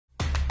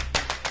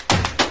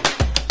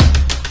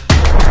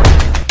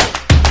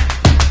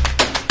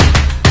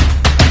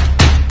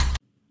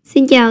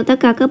Xin chào tất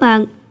cả các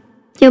bạn.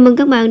 Chào mừng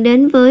các bạn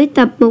đến với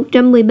tập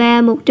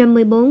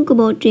 113-114 của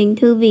bộ truyện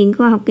Thư viện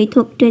Khoa học Kỹ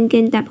thuật trên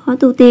kênh Tạp hóa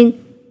Tu Tiên.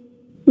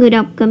 Người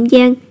đọc Cẩm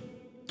Giang.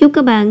 Chúc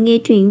các bạn nghe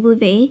truyện vui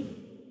vẻ.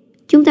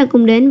 Chúng ta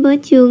cùng đến với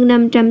chương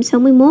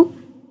 561.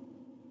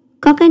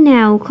 Có cái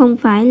nào không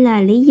phải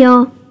là lý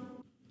do?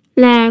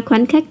 Là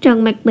khoảnh khắc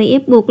Trần Mạch bị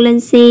ép buộc lên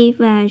xe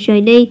và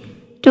rời đi.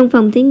 Trong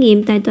phòng thí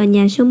nghiệm tại tòa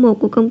nhà số 1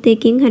 của công ty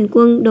Kiến Hành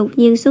Quân đột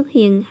nhiên xuất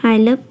hiện hai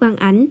lớp quang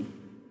ảnh.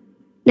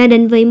 Đã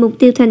định vị mục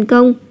tiêu thành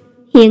công,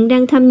 hiện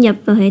đang thâm nhập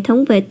vào hệ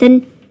thống vệ tinh.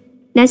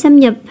 Đã xâm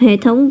nhập hệ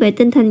thống vệ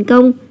tinh thành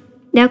công,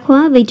 đã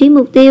khóa vị trí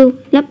mục tiêu,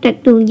 lắp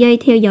đặt đường dây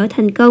theo dõi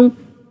thành công.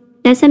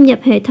 Đã xâm nhập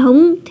hệ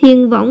thống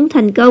thiên võng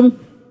thành công,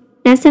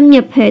 đã xâm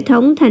nhập hệ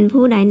thống thành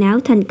phố đại não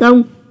thành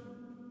công.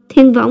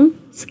 Thiên võng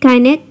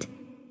Skynet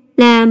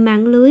là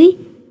mạng lưới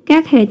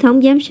các hệ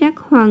thống giám sát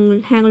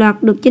hàng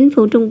loạt được chính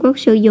phủ Trung Quốc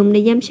sử dụng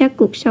để giám sát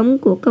cuộc sống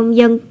của công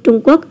dân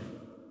Trung Quốc.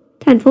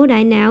 Thành phố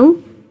đại não,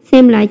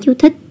 xem lại chú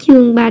thích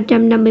chương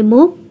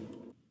 351.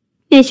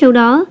 Ngay sau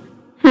đó,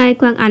 hai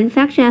quang ảnh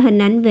phát ra hình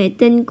ảnh vệ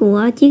tinh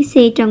của chiếc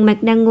xe Trần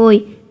Mạch đang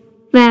ngồi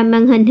và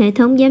màn hình hệ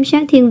thống giám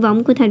sát thiên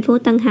võng của thành phố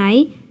Tân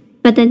Hải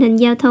và tình hình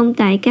giao thông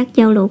tại các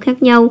giao lộ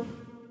khác nhau.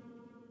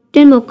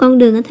 Trên một con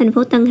đường ở thành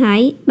phố Tân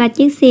Hải, 3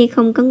 chiếc xe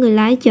không có người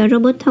lái chở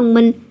robot thông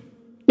minh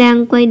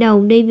đang quay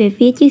đầu đi về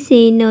phía chiếc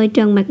xe nơi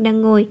Trần Mạch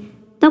đang ngồi.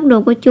 Tốc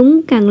độ của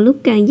chúng càng lúc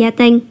càng gia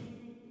tăng.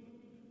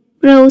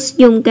 Rose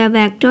dùng cà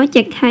vạt trói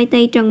chặt hai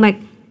tay Trần Mạch.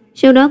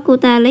 Sau đó cô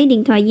ta lấy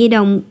điện thoại di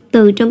động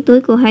từ trong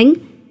túi của hắn.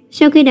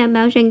 Sau khi đảm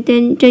bảo rằng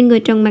trên người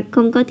Trần Mạch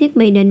không có thiết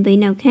bị định vị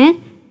nào khác,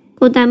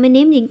 cô ta mới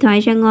ném điện thoại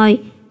ra ngoài.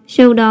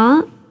 Sau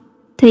đó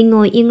thì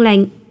ngồi yên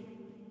lặng.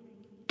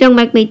 Trần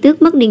Mạch bị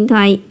tước mất điện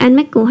thoại, ánh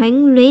mắt của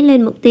hắn lóe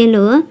lên một tia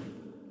lửa.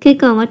 Khi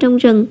còn ở trong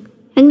rừng,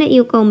 hắn đã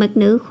yêu cầu mặt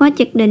nữ khóa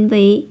chặt định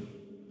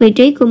vị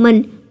trí của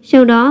mình,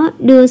 sau đó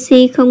đưa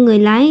xe không người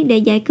lái để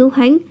giải cứu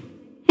hắn.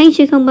 Hắn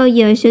sẽ không bao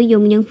giờ sử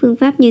dụng những phương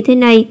pháp như thế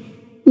này,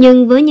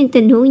 nhưng với những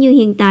tình huống như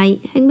hiện tại,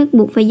 hắn bắt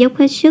buộc phải dốc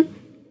hết sức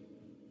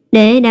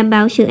để đảm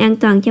bảo sự an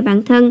toàn cho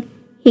bản thân.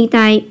 Hiện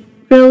tại,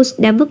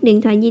 Rose đã vứt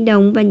điện thoại di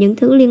động và những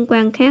thứ liên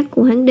quan khác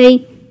của hắn đi,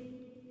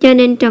 cho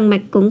nên Trần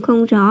Mạch cũng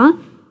không rõ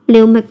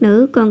liệu mặt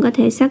nữ còn có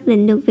thể xác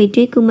định được vị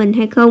trí của mình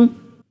hay không.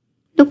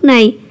 Lúc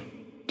này,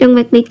 Trần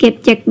Mạch bị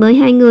kẹp chặt bởi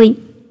hai người,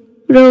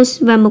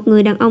 Rose và một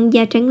người đàn ông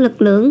da trắng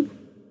lực lưỡng.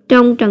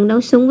 Trong trận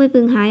đấu súng với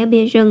Vương Hải ở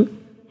bìa rừng,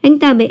 hắn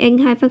ta bị ăn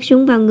 2 phát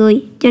súng vào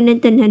người, cho nên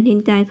tình hình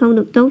hiện tại không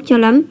được tốt cho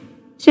lắm,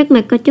 sắc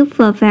mặt có chút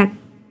phờ phạc.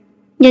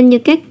 Nhanh như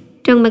cắt,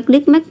 Trần Mạch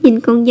liếc mắt nhìn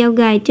con dao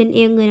gài trên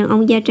eo người đàn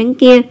ông da trắng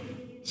kia.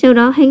 Sau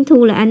đó hắn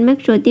thu lại ánh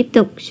mắt rồi tiếp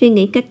tục suy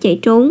nghĩ cách chạy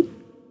trốn.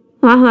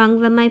 Hỏa hoạn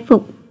và mai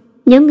phục,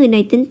 nhóm người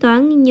này tính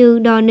toán như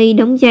đo ni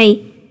đóng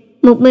giày.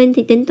 Một bên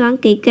thì tính toán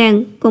kỹ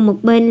càng, còn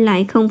một bên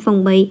lại không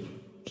phòng bị,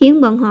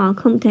 khiến bọn họ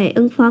không thể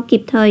ứng phó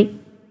kịp thời.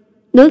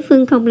 Đối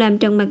phương không làm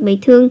Trần Mạch bị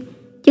thương,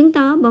 chứng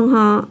tỏ bọn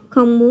họ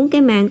không muốn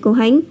cái mạng của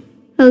hắn.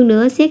 Hơn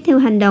nữa, xét theo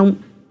hành động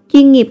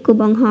chuyên nghiệp của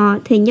bọn họ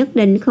thì nhất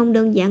định không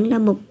đơn giản là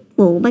một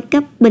vụ bắt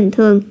cóc bình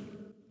thường.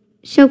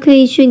 Sau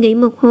khi suy nghĩ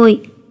một hồi,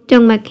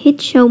 Trần Mạch hít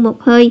sâu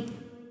một hơi.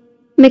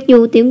 Mặc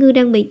dù Tiểu Ngư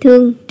đang bị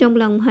thương, trong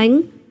lòng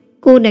hắn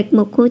cô đặt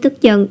một khối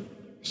tức giận,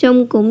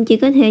 song cũng chỉ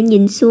có thể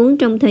nhìn xuống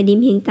trong thời điểm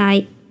hiện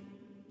tại.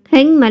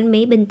 Hắn mạnh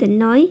mẽ bình tĩnh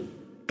nói: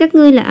 "Các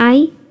ngươi là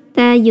ai?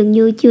 Ta dường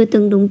như chưa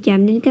từng đụng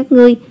chạm đến các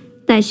ngươi,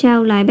 tại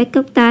sao lại bắt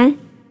cóc ta?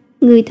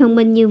 Ngươi thông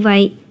minh như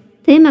vậy,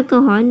 thế mà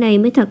câu hỏi này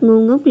mới thật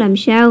ngu ngốc làm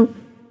sao?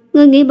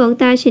 Ngươi nghĩ bọn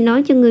ta sẽ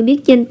nói cho ngươi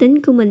biết danh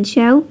tính của mình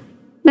sao?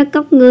 Bắt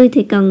cóc ngươi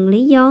thì cần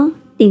lý do,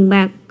 tiền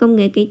bạc, công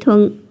nghệ kỹ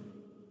thuật.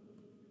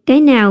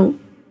 Cái nào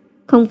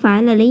không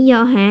phải là lý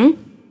do hả?"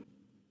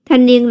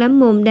 Thanh niên lắm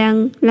mồm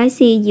đang lái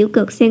xe giễu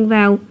cợt xen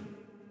vào: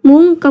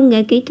 "Muốn công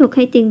nghệ kỹ thuật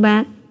hay tiền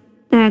bạc,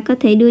 ta có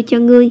thể đưa cho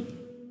ngươi.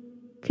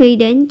 Khi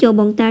đến chỗ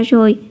bọn ta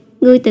rồi,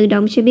 ngươi tự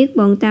động sẽ biết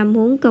bọn ta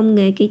muốn công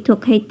nghệ kỹ thuật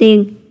hay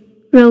tiền."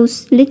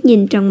 Rose liếc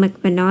nhìn Trần Mạch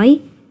và nói: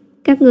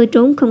 "Các ngươi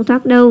trốn không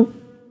thoát đâu."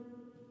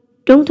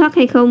 "Trốn thoát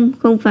hay không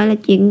phải là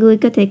chuyện ngươi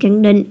có thể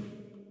khẳng định.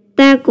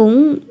 Ta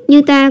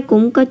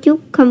cũng có chút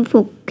khâm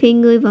phục khi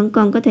ngươi vẫn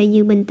còn có thể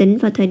giữ bình tĩnh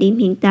vào thời điểm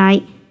hiện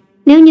tại.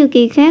 Nếu như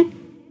kỳ khác,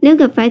 nếu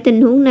gặp phải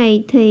tình huống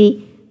này thì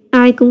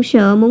ai cũng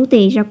sợ muốn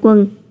tì ra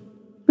quần."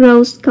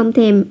 Rose không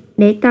thèm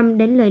để tâm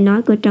đến lời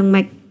nói của Trần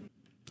Mạch.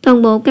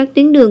 Toàn bộ các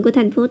tuyến đường của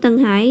thành phố Tân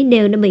Hải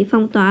đều đã bị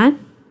phong tỏa.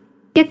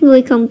 "Các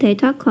ngươi không thể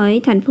thoát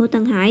khỏi thành phố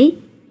Tân Hải."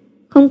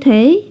 "Không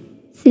thể,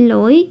 xin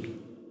lỗi,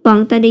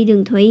 bọn ta đi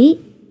đường thủy."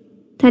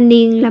 Thanh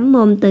niên lắm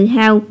mồm tự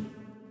hào: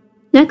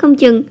 "Nói không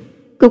chừng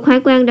cục hải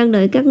quan đang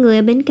đợi các ngươi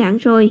ở bến cảng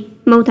rồi,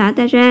 mau thả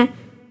ta ra,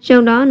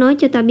 sau đó nói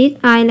cho ta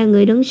biết ai là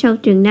người đứng sau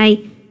chuyện này.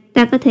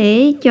 Ta có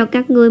thể cho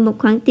các ngươi một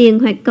khoản tiền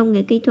hoặc công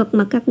nghệ kỹ thuật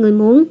mà các ngươi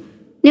muốn.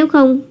 Nếu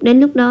không, đến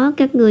lúc đó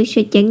các ngươi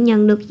sẽ chẳng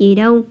nhận được gì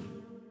đâu."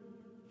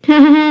 "Ha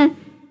ha ha,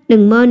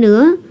 đừng mơ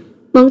nữa,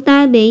 bọn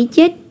ta bị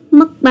chết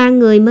mất 3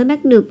 người mới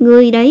bắt được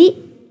ngươi đấy.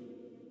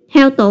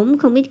 Hao tổn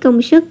không ít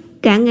công sức,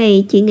 cả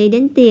ngày chỉ nghĩ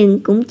đến tiền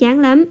cũng chán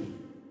lắm."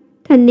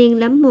 Thanh niên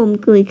lắm mồm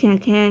cười khà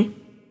khà.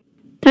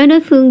 Thấy đối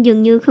phương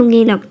dường như không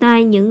nghe lọt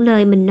tai những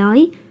lời mình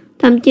nói,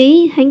 Thậm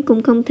chí hắn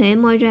cũng không thể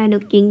moi ra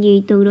được chuyện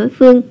gì từ đối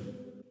phương.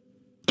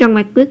 Trần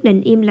Mạch quyết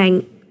định im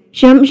lặng.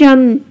 Rầm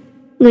rầm,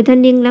 người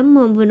thanh niên lắm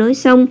mồm vừa nói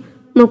xong,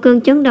 một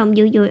cơn chấn động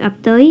dữ dội ập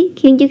tới,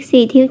 khiến chiếc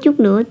xe thiếu chút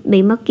nữa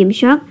bị mất kiểm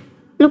soát.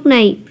 Lúc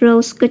này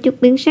Rose có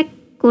chút biến sắc,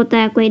 cô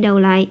ta quay đầu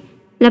lại,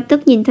 lập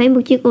tức nhìn thấy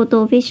một chiếc ô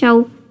tô phía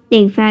sau,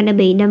 đèn pha đã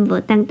bị đâm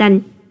vỡ tan tành.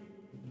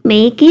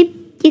 Mẹ kiếp,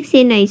 chiếc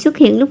xe này xuất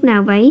hiện lúc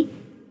nào vậy?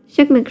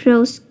 Sắc mặt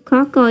Rose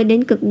khó coi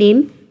đến cực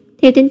điểm.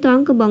 Theo tính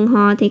toán của bọn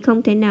họ thì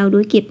không thể nào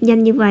đuổi kịp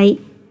nhanh như vậy.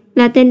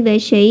 Là tên vệ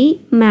sĩ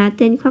mà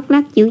tên khoác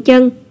lác giữ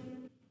chân.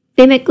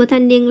 Vẻ mặt của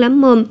thanh niên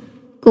lắm mồm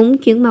cũng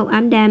chuyển màu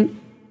ảm đạm.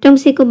 Trong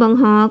xe của bọn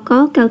họ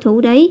có cao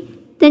thủ đấy.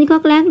 Tên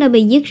khoác lác đã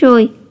bị giết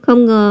rồi,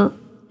 không ngờ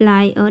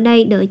lại ở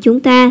đây đợi chúng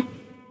ta.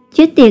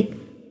 Chết tiệt.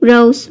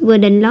 Rose vừa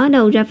định ló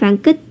đầu ra phản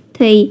kích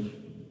thì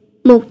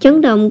một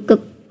chấn động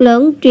cực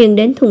lớn truyền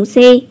đến thùng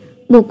xe,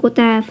 buộc cô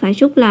ta phải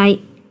rút lại.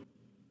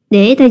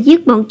 Để ta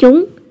giết bọn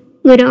chúng.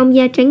 Người đàn ông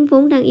da trắng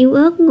vốn đang yếu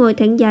ớt ngồi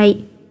thẳng dậy.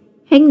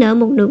 Hắn nở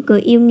một nụ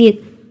cười yêu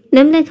nghiệt,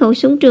 nắm lấy khẩu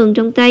súng trường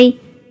trong tay,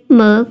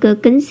 mở cửa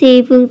kính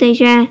xe vươn tay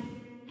ra.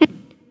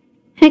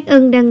 Hắc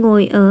Ưng đang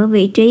ngồi ở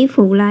vị trí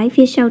phụ lái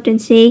phía sau trên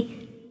xe.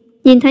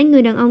 Nhìn thấy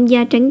người đàn ông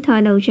da trắng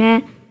thò đầu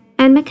ra,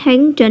 ánh mắt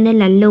hắn trở nên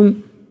lạnh lùng.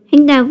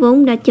 Hắn ta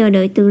vốn đã chờ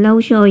đợi từ lâu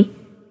rồi,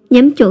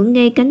 nhắm chuẩn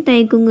ngay cánh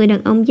tay của người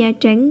đàn ông da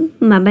trắng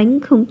mà bắn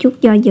không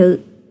chút do dự.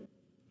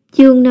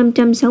 Chương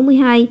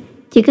 562,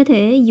 chỉ có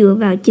thể dựa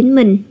vào chính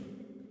mình.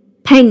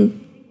 Phanh!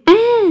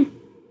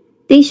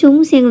 Tiếng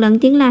súng xen lẫn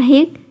tiếng la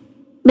hét.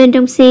 Bên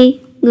trong xe,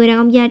 người đàn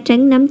ông da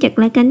trắng nắm chặt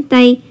lấy cánh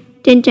tay,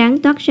 trên trán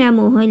toát ra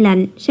mồ hôi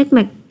lạnh, sắc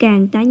mặt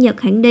càng tái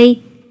nhợt hẳn đi.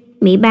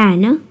 Mỹ bà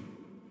nó,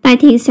 tài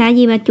thiện xạ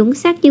gì mà chuẩn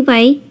xác như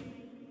vậy?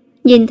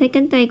 Nhìn thấy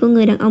cánh tay của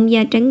người đàn ông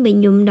da trắng bị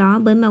nhuộm đỏ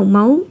bởi màu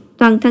máu,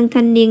 toàn thân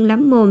thanh niên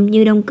lắm mồm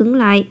như đông cứng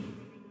lại.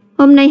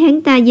 Hôm nay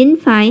hắn ta dính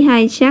phải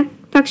hai sát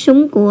phát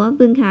súng của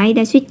Vương Hải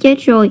đã suýt chết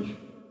rồi,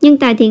 nhưng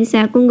tài thiện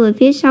xạ của người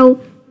phía sau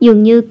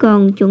dường như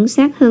còn chuẩn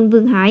xác hơn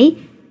Vương Hải.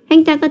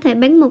 Hắn ta có thể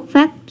bắn một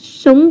phát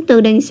súng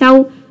từ đằng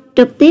sau,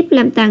 trực tiếp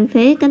làm tàn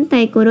phế cánh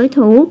tay của đối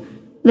thủ.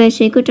 Vệ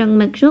sĩ của Trần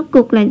Mạch rốt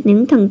cuộc là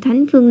những thần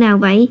thánh phương nào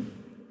vậy?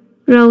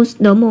 Rose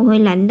đổ mồ hôi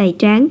lạnh đầy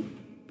trán.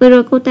 Vừa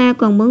rồi cô ta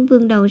còn muốn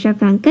vươn đầu ra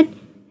phản kích.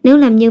 Nếu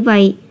làm như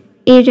vậy,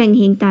 y rằng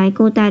hiện tại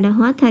cô ta đã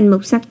hóa thành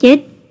một xác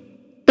chết.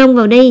 Tông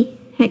vào đi,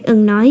 Hắc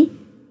Ưng nói.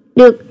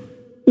 Được.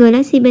 Người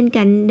lái xe bên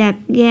cạnh đạp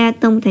ga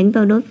tông thẳng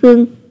vào đối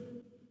phương.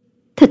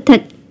 Thịt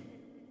thịt.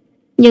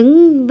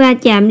 Những va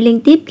chạm liên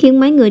tiếp khiến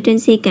mấy người trên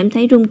xe cảm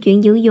thấy rung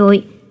chuyển dữ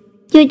dội.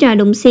 Chơi trò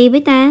đụng xe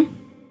với ta,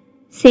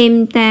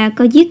 xem ta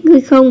có giết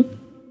ngươi không.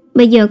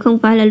 Bây giờ không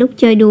phải là lúc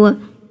chơi đùa.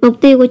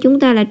 Mục tiêu của chúng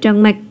ta là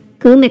Trần Mạch.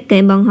 Cứ mặc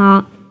kệ bọn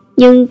họ,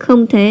 nhưng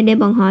không thể để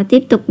bọn họ tiếp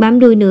tục bám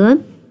đuôi nữa,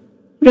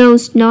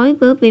 Rose nói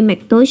với vẻ mặt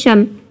tối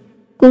sầm.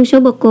 Quân số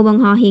bậc của bọn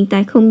họ hiện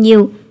tại không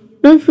nhiều.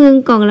 Đối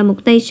phương còn là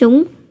một tay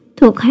súng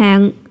thuộc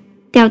hạng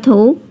cao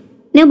thủ.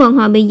 Nếu bọn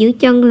họ bị giữ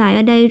chân lại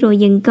ở đây rồi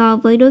giằng co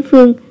với đối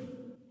phương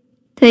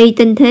thì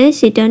tình thế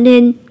sẽ trở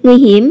nên nguy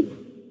hiểm.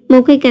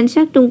 Một khi cảnh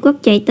sát Trung Quốc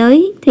chạy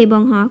tới thì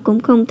bọn họ cũng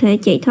không thể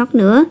chạy thoát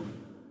nữa.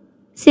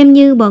 Xem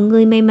như bọn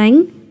người may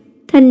mắn.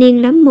 Thanh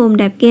niên lắm mồm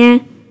đạp ga,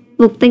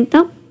 vụt tăng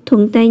tốc,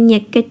 thuận tay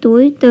nhặt cái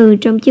túi từ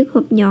trong chiếc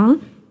hộp nhỏ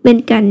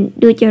bên cạnh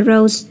đưa cho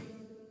Rose.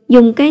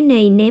 Dùng cái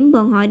này ném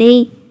bọn họ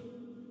đi.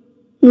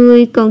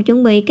 Ngươi còn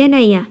chuẩn bị cái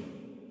này à?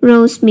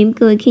 Rose mỉm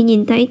cười khi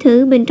nhìn thấy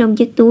thứ bên trong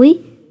chiếc túi.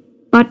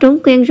 Bỏ trốn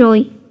quen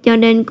rồi, cho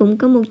nên cũng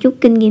có một chút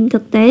kinh nghiệm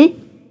thực tế.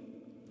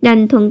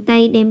 Đành thuận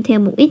tay đem theo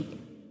một ít.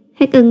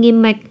 Hắc Ưng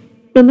nghiêm mặt,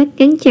 đôi mắt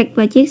gắn chặt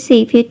vào chiếc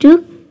xe phía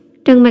trước.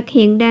 Trần Mạch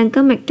hiện đang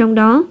có mặt trong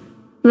đó,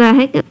 và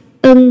Hắc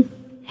Ưng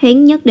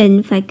hắn nhất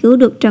định phải cứu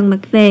được Trần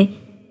Mạch về.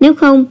 Nếu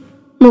không,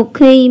 một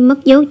khi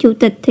mất dấu chủ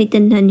tịch thì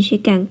tình hình sẽ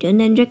càng trở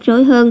nên rắc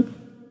rối hơn.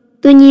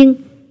 Tuy nhiên,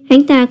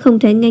 hắn ta không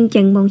thể ngăn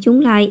chặn bọn chúng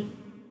lại,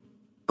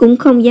 cũng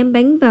không dám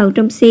bắn vào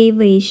trong xe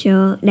vì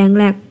sợ đạn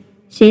lạc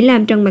sẽ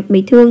làm Trần Mạch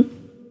bị thương.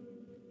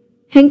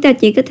 Hắn ta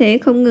chỉ có thể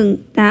không ngừng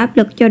tạo áp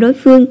lực cho đối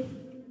phương,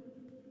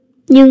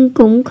 nhưng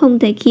cũng không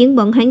thể khiến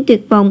bọn hắn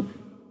tuyệt vọng,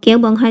 kéo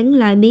bọn hắn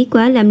lại bí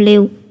quá làm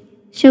liều.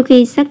 Sau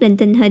khi xác định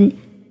tình hình,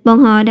 bọn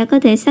họ đã có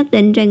thể xác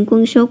định rằng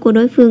quân số của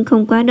đối phương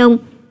không quá đông.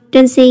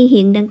 Trên xe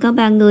hiện đang có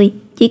 3 người,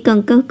 chỉ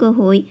cần có cơ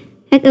hội,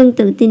 Hắc Ưng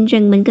tự tin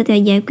rằng mình có thể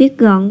giải quyết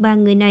gọn 3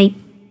 người này.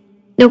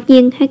 Đột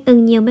nhiên Hắc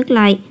Ưng nheo mắt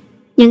lại,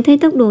 nhận thấy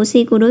tốc độ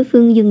xe của đối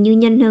phương dường như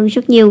nhanh hơn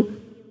rất nhiều.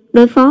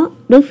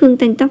 Đối phương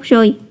tăng tốc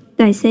rồi,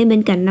 tài xế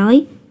bên cạnh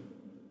nói.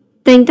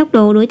 Tăng tốc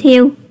độ đuổi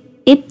theo,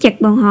 ép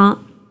chặt bọn họ.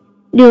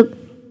 Được,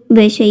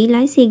 vệ sĩ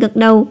lái xe gật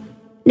đầu,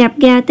 đạp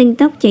ga tăng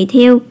tốc chạy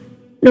theo.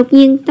 Đột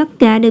nhiên tất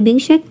cả đều biến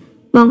sắc.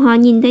 Bọn họ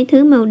nhìn thấy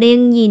thứ màu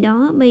đen gì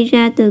đó bay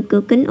ra từ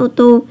cửa kính ô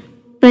tô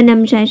và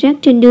nằm rải rác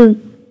trên đường.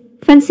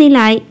 Phanh xe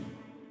lại.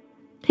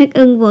 Hắc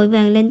Ưng vội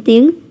vàng lên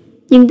tiếng,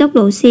 nhưng tốc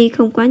độ xe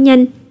không quá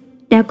nhanh,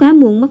 đã quá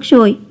muộn mất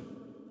rồi.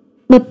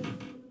 Bụp.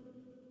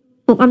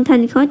 Một âm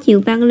thanh khó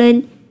chịu vang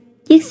lên.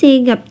 Chiếc xe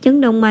gặp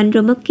chấn động mạnh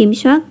rồi mất kiểm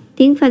soát.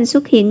 Tiếng phanh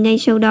xuất hiện ngay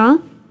sau đó.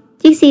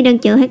 Chiếc xe đang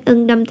chở Hắc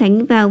Ưng đâm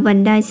thẳng vào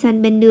vành đai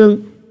xanh bên đường.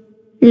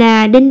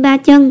 Là Đinh Ba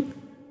Chân.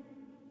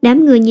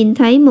 Đám người nhìn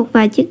thấy một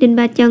vài chiếc đinh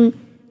ba chân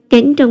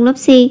cản trong lốp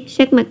xe,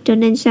 sắc mặt trở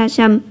nên xa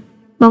xăm.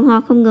 Bọn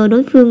họ không ngờ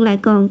đối phương lại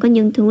còn có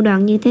những thủ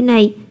đoạn như thế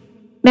này.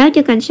 Báo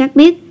cho cảnh sát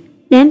biết,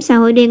 đám xã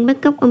hội đen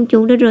bắt cóc ông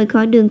chủ đã rời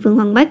khỏi đường Phượng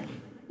Hoàng Bắc.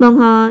 Bọn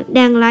họ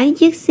đang lái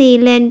chiếc xe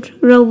Land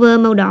Rover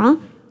màu đỏ,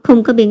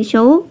 không có biển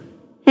số.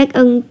 Hắc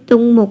Ân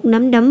tung một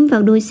nắm đấm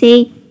vào đuôi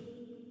xe.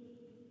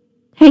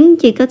 Hắn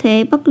chỉ có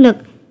thể bất lực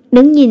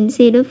đứng nhìn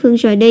xe đối phương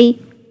rời đi.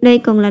 Đây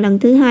còn là lần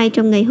thứ 2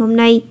 trong ngày hôm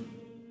nay.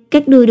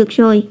 Cắt đuôi được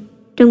rồi.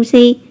 Trong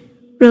xe,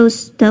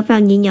 Rose thở phào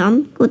nhẹ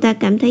nhõm, cô ta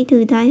cảm thấy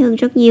thư thái hơn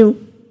rất nhiều.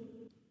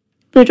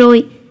 Vừa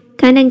rồi,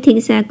 khả năng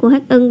thiện xạ của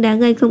Hắc Ân đã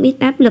gây không ít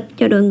áp lực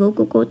cho đội ngũ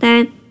của cô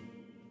ta.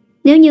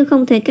 Nếu như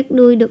không thể cắt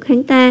đuôi được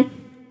hắn ta,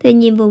 thì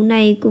nhiệm vụ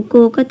này của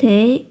cô có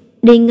thể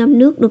đi ngâm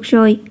nước được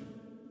rồi.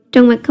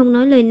 Trong mặt không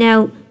nói lời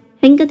nào,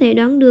 hắn có thể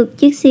đoán được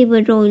chiếc xe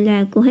vừa rồi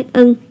là của Hắc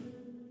Ân.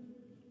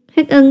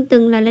 Hắc Ân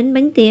từng là lính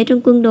bắn tỉa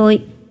trong quân đội.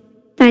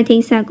 Tài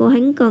thiện xạ của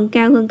hắn còn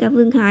cao hơn cả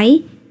Vương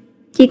Hải.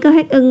 Chỉ có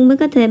Hắc Ân mới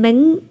có thể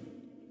bắn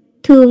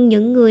thương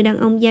những người đàn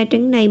ông da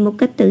trắng này một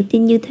cách tự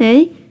tin như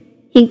thế.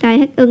 Hiện tại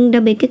Hắc Ân đã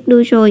bị cắt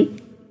đuôi rồi.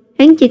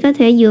 Hắn chỉ có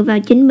thể dựa vào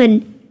chính mình.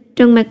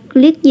 Trong mặt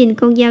liếc nhìn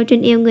con dao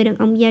trên eo người đàn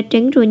ông da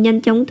trắng rồi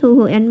nhanh chóng thu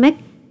hồi ánh mắt,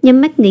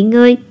 nhắm mắt nghỉ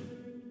ngơi.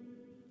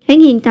 Hắn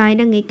hiện tại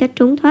đang nghĩ cách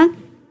trốn thoát.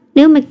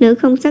 Nếu mặt nữ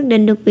không xác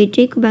định được vị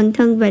trí của bản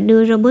thân và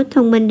đưa robot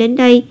thông minh đến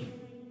đây,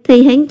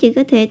 thì hắn chỉ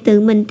có thể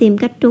tự mình tìm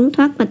cách trốn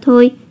thoát mà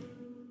thôi.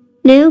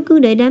 Nếu cứ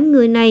để đám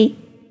người này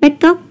bắt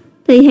cóc,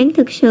 thì hắn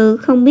thực sự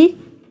không biết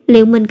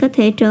liệu mình có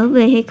thể trở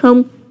về hay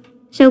không.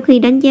 Sau khi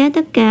đánh giá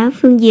tất cả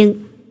phương diện,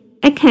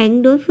 ắt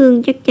hẳn đối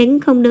phương chắc chắn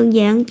không đơn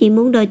giản chỉ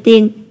muốn đòi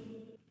tiền.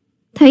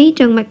 Thấy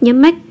Trần Mặc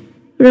nhắm mắt,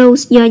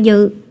 Rose do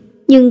dự,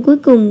 nhưng cuối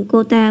cùng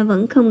cô ta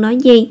vẫn không nói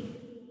gì.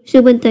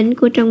 Sự bình tĩnh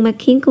của Trần Mặc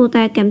khiến cô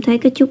ta cảm thấy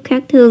có chút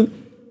khác thường,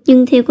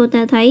 nhưng theo cô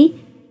ta thấy,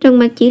 Trần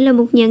Mặc chỉ là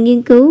một nhà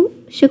nghiên cứu,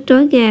 sức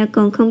trói gà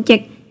còn không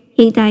chặt,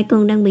 hiện tại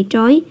còn đang bị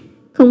trói,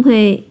 không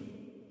hề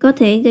có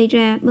thể gây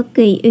ra bất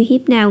kỳ uy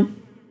hiếp nào.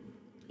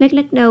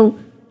 Lắc đầu,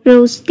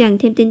 Rose càng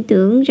thêm tin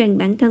tưởng rằng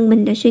bản thân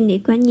mình đã suy nghĩ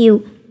quá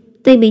nhiều.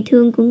 Tay bị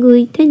thương của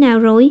ngươi thế nào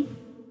rồi?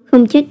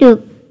 Không chết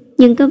được,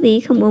 nhưng có vẻ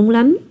không ổn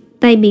lắm.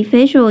 Tay bị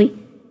phế rồi.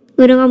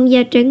 Người đàn ông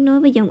da trắng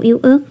nói với giọng yếu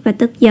ớt và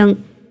tức giận.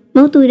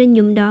 Máu tươi đã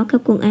nhuộm đỏ cả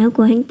quần áo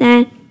của hắn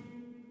ta.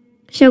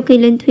 Sau khi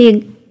lên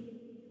thuyền,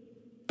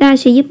 ta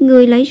sẽ giúp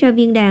ngươi lấy ra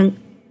viên đạn.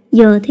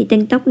 Giờ thì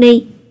tăng tốc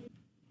đi.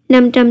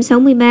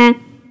 563.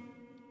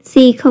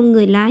 Xe không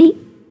người lái.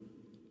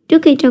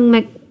 Trước khi Trần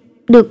Mặc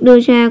được đưa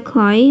ra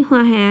khỏi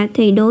Hoa Hạ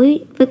thì đối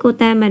với cô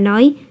ta mà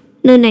nói,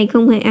 nơi này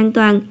không hề an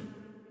toàn.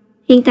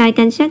 Hiện tại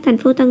cảnh sát thành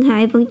phố Tân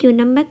Hải vẫn chưa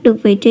nắm bắt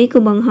được vị trí của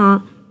bọn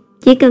họ.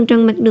 Chỉ cần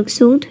Trần Mặc được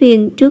xuống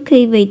thuyền trước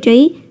khi vị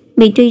trí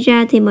bị truy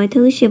ra thì mọi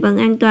thứ sẽ vẫn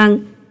an toàn.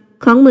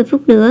 Khoảng 10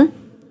 phút nữa,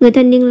 người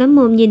thanh niên lắm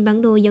mồm nhìn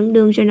bản đồ dẫn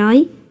đường rồi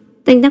nói,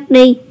 tăng tốc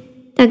đi,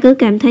 ta cứ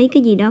cảm thấy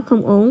cái gì đó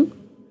không ổn.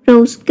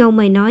 Rose cau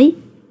mày nói.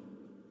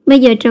 Bây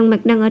giờ Trần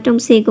Mặc đang ở trong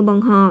xe của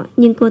bọn họ,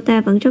 nhưng cô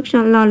ta vẫn rất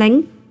lo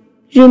lắng.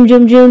 Rum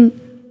rum rum.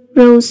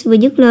 Rose vừa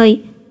dứt lời,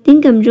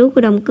 tiếng gầm rú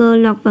của động cơ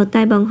lọt vào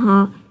tai bọn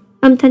họ.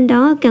 Âm thanh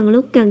đó càng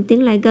lúc càng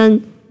tiến lại gần.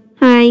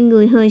 Hai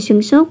người hơi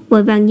sửng sốt,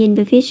 vội vàng nhìn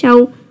về phía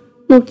sau.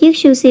 Một chiếc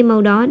siêu xe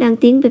màu đỏ đang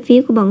tiến về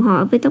phía của bọn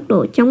họ với tốc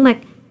độ chóng mặt.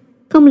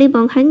 Không lẽ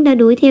bọn hắn đã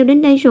đuổi theo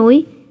đến đây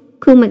rồi?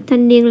 Khuôn mặt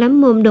thanh niên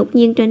lắm mồm đột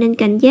nhiên trở nên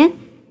cảnh giác.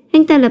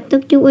 Hắn ta lập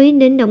tức chú ý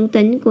đến động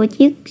tĩnh của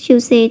chiếc siêu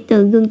xe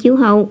từ gương chiếu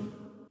hậu.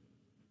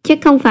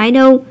 Chắc không phải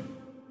đâu.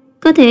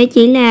 Có thể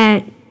chỉ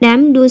là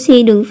đám đua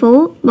xe đường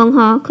phố, bọn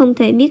họ không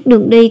thể biết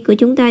đường đi của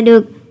chúng ta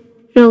được.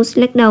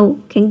 Rose lắc đầu,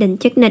 khẳng định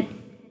chắc nịch.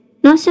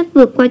 Nó sắp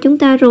vượt qua chúng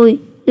ta rồi,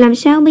 làm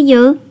sao bây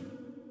giờ?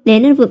 Để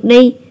nó vượt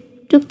đi,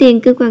 trước tiên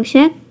cứ quan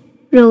sát.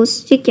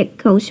 Rose siết chặt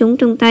khẩu súng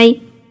trong tay.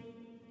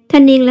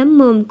 Thanh niên lắm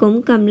mồm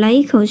cũng cầm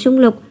lấy khẩu súng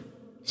lục.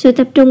 Sự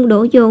tập trung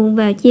đổ dồn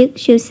vào chiếc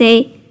siêu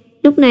xe.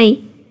 Lúc này,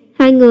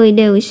 hai người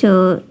đều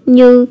sợ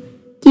như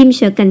chim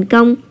sợ cành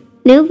cong.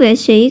 Nếu vệ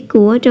sĩ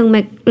của Trần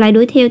Mặc lại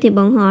đuổi theo thì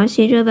bọn họ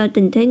sẽ rơi vào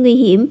tình thế nguy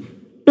hiểm.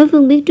 Đối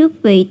phương biết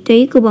trước vị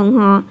trí của bọn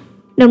họ,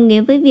 đồng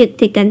nghĩa với việc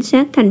thì cảnh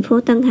sát thành phố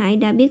Tân Hải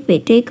đã biết vị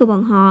trí của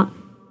bọn họ.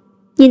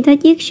 Nhìn thấy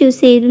chiếc siêu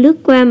xe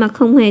lướt qua mà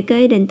không hề có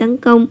ý định tấn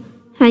công,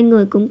 hai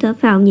người cũng thở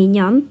phào nhẹ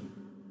nhõm.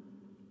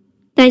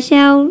 Tại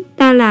sao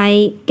ta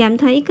lại cảm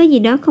thấy có gì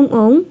đó không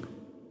ổn?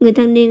 Người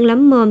thanh niên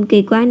lắm mồm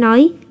kỳ quái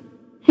nói.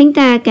 Hắn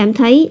ta cảm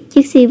thấy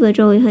chiếc xe vừa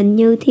rồi hình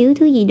như thiếu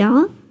thứ gì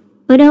đó.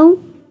 Ở đâu?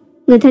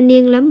 Người thanh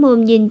niên lắm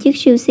mồm nhìn chiếc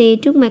siêu xe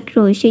trước mặt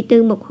rồi suy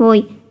tư một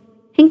hồi.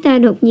 Hắn ta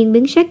đột nhiên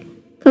biến sắc,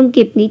 không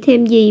kịp nghĩ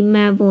thêm gì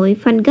mà vội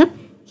phanh gấp,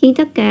 khiến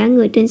tất cả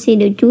người trên xe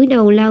đều chúi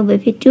đầu lao về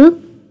phía trước.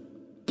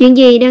 Chuyện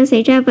gì đang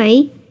xảy ra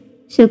vậy?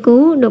 Sự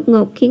cố đột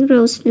ngột khiến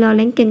Rose lo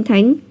lắng căng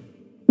thẳng.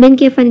 Bên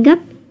kia phanh gấp,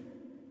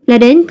 là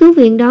đến cứu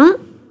viện đó.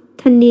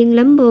 Thanh niên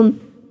lắm mồm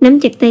nắm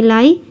chặt tay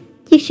lái.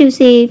 Chiếc siêu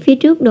xe phía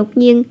trước đột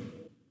nhiên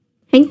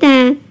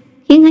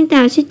khiến hắn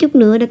ta suýt chút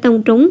nữa đã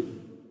tông trúng.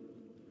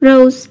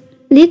 Rose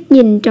liếc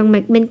nhìn Trần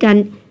Mặc bên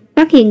cạnh,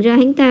 phát hiện ra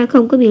hắn ta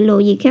không có biểu lộ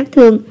gì khác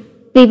thường.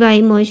 Vì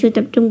vậy mọi sự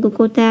tập trung của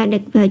cô ta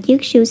đặt vào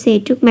chiếc siêu xe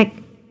trước mặt.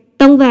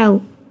 Tông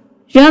vào.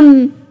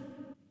 Râm.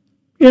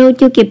 Rose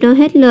chưa kịp nói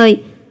hết lời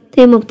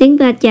thì một tiếng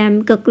va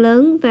chạm cực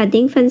lớn và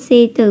tiếng phanh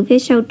xi từ phía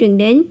sau truyền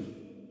đến.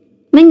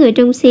 Mấy người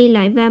trong xi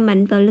lại va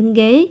mạnh vào lưng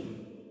ghế.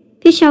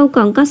 Phía sau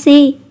còn có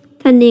xi.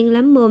 Thanh niên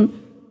lắm mồm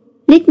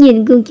liếc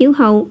nhìn gương chiếu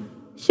hậu,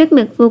 sắc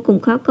mặt vô cùng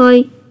khó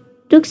coi.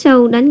 Trước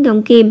sau đánh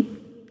gọng kìm,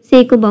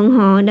 xi của bọn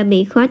họ đã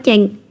bị khóa chặt.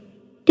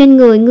 Trên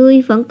người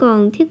ngươi vẫn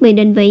còn thiết bị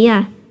định vị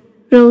à?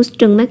 Rose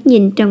trừng mắt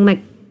nhìn Trần Mặc.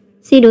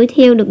 Xi đuổi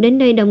theo được đến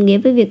đây đồng nghĩa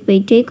với việc vị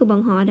trí của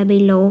bọn họ đã bị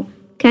lộ.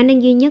 Khả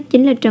năng duy nhất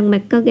chính là Trần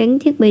Mặc có gắn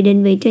thiết bị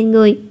định vị trên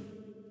người.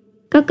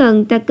 Có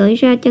cần ta cởi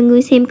ra cho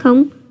ngươi xem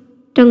không?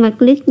 Trần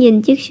Mặc liếc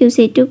nhìn chiếc siêu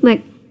xe trước mặt,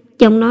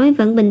 giọng nói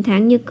vẫn bình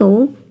thản như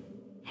cũ.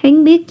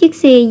 Hắn biết chiếc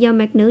xe do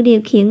mặt nữ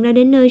điều khiển đã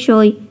đến nơi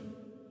rồi.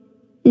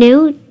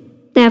 Nếu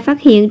ta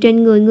phát hiện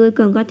trên người ngươi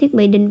còn có thiết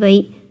bị định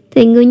vị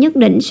thì ngươi nhất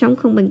định sống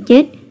không bằng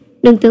chết.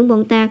 Đừng tưởng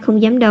bọn ta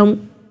không dám động.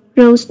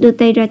 Rose đưa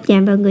tay ra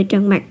chạm vào người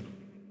Trần Mặc.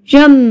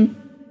 Rầm!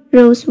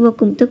 Rose vô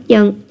cùng tức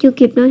giận, chưa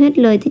kịp nói hết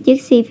lời thì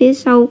chiếc xe phía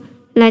sau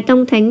lại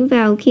tông thẳng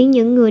vào, khiến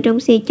những người trong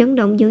xe chấn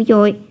động dữ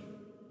dội.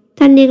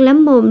 Thanh niên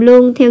lắm mồm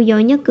luôn theo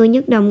dõi nhất cử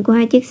nhất động của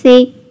hai chiếc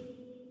xe.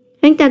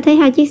 Hắn ta thấy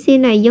hai chiếc xe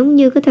này giống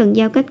như có thần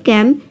giao cách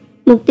cảm,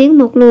 một tiến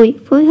một lùi,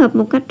 phối hợp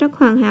một cách rất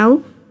hoàn hảo.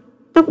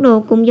 Tốc độ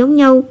cũng giống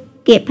nhau,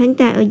 kẹp hắn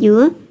ta ở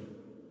giữa.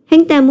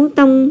 Hắn ta muốn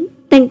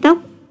tăng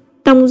tốc,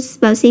 tông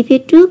vào xe phía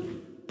trước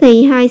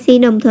thì hai xe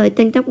đồng thời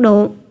tăng tốc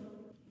độ.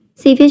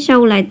 Xe phía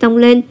sau lại tông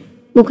lên,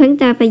 buộc hắn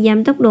ta phải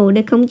giảm tốc độ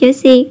để khống chế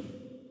xe.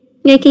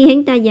 Ngay khi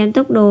hắn ta giảm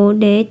tốc độ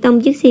để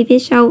tông chiếc xe phía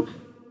sau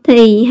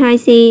thì hai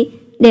xe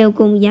đều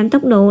cùng giảm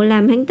tốc độ,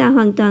 làm hắn ta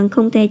hoàn toàn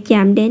không thể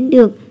chạm đến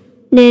được,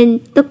 nên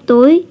tức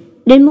tối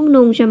đến muốn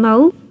nôn ra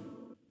máu.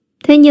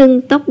 Thế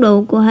nhưng tốc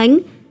độ của hắn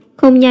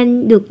không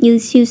nhanh được như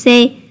siêu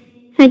xe.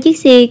 Hai chiếc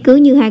xe cứ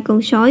như hai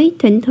con sói,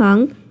 thỉnh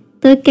thoảng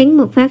tới cắn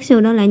một phát,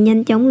 sau đó lại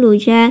nhanh chóng lùi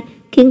ra,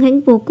 khiến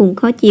hắn vô cùng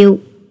khó chịu.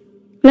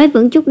 Lái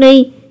vững chút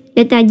đi,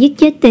 để ta giết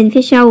chết tên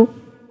phía sau.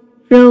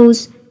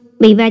 Rose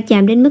bị va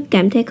chạm đến mức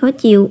cảm thấy khó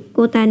chịu.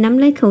 Cô ta nắm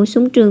lấy khẩu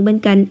súng trường bên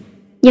cạnh,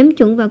 nhắm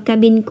chuẩn vào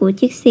cabin của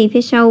chiếc xe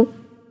phía sau.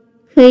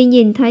 Khi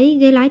nhìn thấy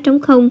ghế lái trống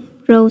không,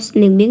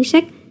 Rose liền biến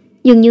sắc,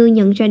 dường như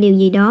nhận ra điều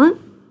gì đó.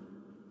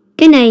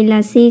 Cái này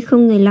là xe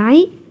không người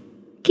lái.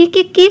 Két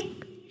két két,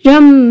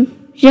 rầm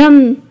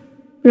rầm.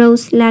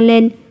 Rose la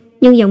lên,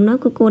 nhưng giọng nói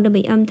của cô đã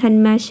bị âm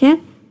thanh ma sát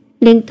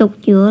liên tục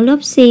giữa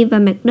lớp xi và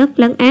mặt đất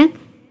lấn át,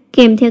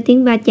 kèm theo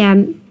tiếng va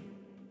chạm.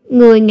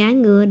 Người ngã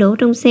ngựa đổ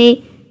trong xe.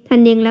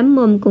 Thanh niên lắm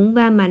mồm cũng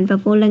va mạnh vào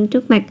vô lăng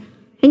trước mặt.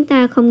 Hắn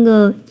ta không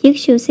ngờ chiếc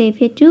siêu xe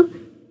phía trước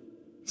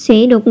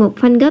sẽ đột ngột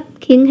phanh gấp,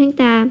 khiến hắn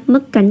ta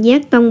mất cảnh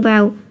giác tông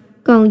vào,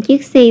 còn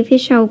chiếc xe phía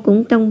sau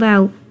cũng tông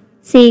vào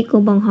xe của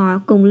bọn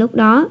họ cùng lúc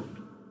đó.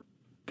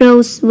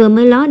 Rose vừa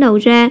mới ló đầu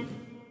ra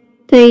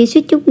thì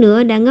suýt chút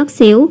nữa đã ngất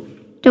xỉu.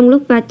 Trong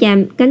lúc va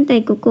chạm, cánh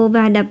tay của cô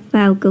va đập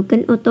vào cửa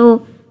kính ô tô,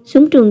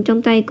 súng trường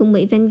trong tay cũng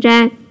bị văng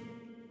ra.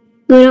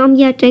 Người đàn ông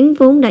da trắng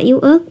vốn đã yếu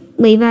ớt,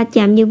 bị va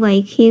chạm như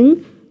vậy khiến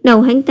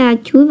đầu hắn ta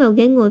chúi vào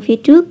ghế ngồi phía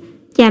trước,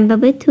 chạm vào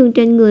vết thương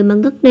trên người mà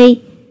ngất đi.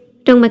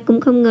 Trần Mặc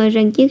cũng không ngờ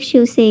rằng chiếc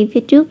siêu xe phía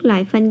trước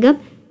lại phanh gấp,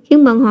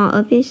 khiến bọn họ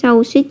ở phía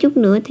sau suýt chút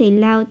nữa thì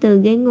lao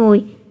từ ghế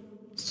ngồi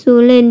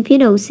xua lên phía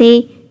đầu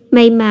xe.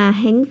 May mà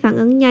hắn phản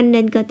ứng nhanh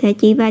nên cơ thể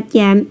chỉ va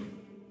chạm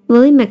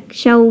với mặt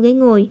sau ghế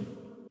ngồi.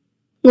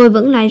 Ngồi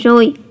vững lại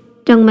rồi.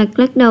 Trần Mặc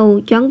lắc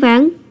đầu choáng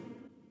váng.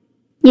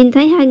 Nhìn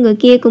thấy hai người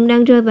kia cũng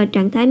đang rơi vào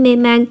trạng thái mê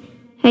man,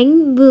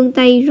 hắn vươn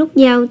tay rút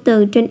dao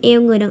từ trên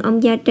eo người đàn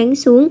ông da trắng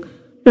xuống,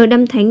 rồi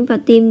đâm thẳng vào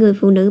tim người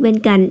phụ nữ bên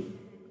cạnh.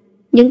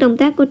 Những động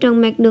tác của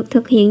Trần Mặc được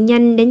thực hiện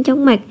nhanh đến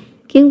chóng mặt,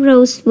 khiến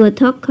Rose vừa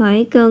thoát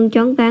khỏi cơn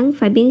choáng váng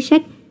phải biến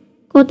sắc.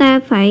 Cô ta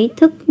phải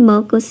thức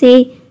mở cửa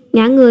xe,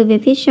 ngã người về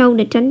phía sau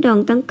để tránh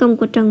đòn tấn công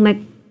của Trần Mặc.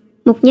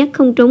 Một nhát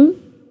không trúng,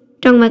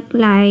 Trần Mặc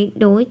lại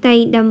đổi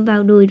tay đâm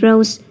vào đùi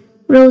Rose.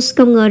 Rose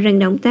không ngờ rằng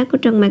động tác của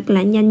Trần Mặc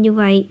lại nhanh như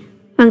vậy,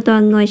 hoàn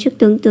toàn ngoài sức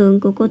tưởng tượng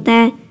của cô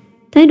ta.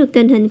 Thấy được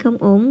tình hình không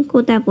ổn,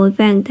 cô ta vội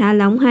vàng thả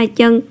lỏng hai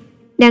chân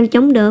đang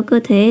chống đỡ cơ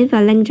thể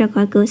và lăn ra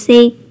khỏi cửa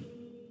xe.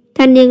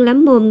 Thanh niên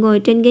lắm mồm ngồi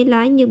trên ghế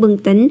lái như bừng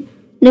tỉnh,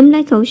 nắm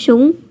lấy khẩu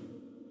súng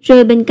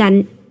rơi bên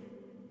cạnh.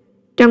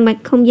 Trần Mặc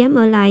không dám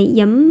ở lại,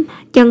 giẫm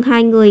chân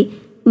hai người,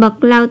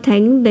 bật lao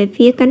thẳng về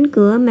phía cánh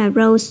cửa mà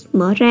Rose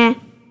mở ra.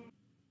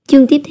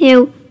 Chương tiếp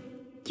theo,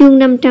 chương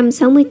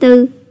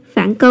 564,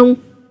 phản công.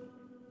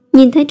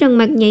 Nhìn thấy Trần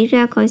Mặc nhảy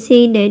ra khỏi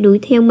xe để đuổi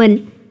theo mình,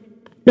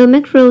 đôi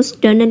mắt Rose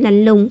trở nên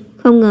lạnh lùng.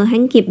 Không ngờ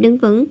hắn kịp đứng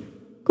vững,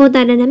 cô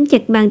ta đã nắm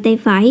chặt bàn tay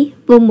phải,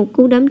 vung một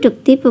cú đấm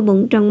trực tiếp vào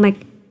bụng Trần Mặc.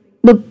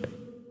 Bụp!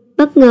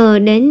 Bất ngờ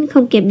đến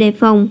không kịp đề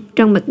phòng,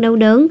 Trần Mặc đau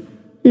đớn,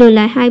 lùi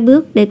lại hai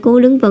bước để cố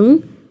đứng vững.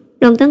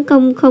 Đòn tấn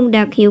công không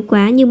đạt hiệu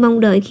quả như mong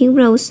đợi khiến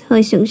Rose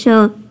hơi sững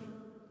sờ.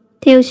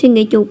 Theo suy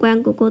nghĩ chủ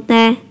quan của cô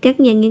ta, các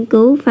nhà nghiên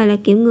cứu phải là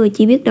kiểu người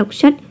chỉ biết đọc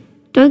sách,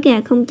 trói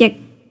gà không chặt,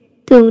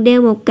 thường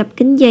đeo một cặp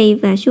kính dày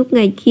và suốt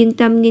ngày chuyên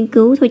tâm nghiên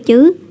cứu thôi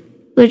chứ.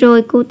 Vừa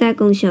rồi cô ta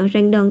còn sợ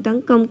rằng đòn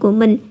tấn công của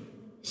mình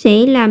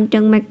sẽ làm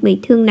Trần Mặc bị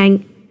thương nặng,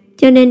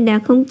 cho nên đã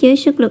khống chế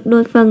sức lực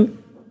đôi phần.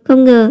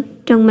 Không ngờ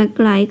Trần Mặc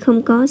lại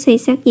không có xây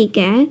xác gì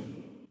cả.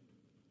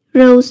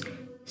 Rose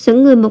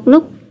sững người một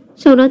lúc,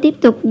 sau đó tiếp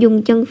tục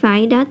dùng chân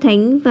phải đá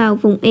thẳng vào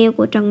vùng eo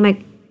của Trần Mặc.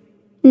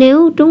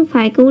 Nếu trúng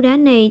phải cú đá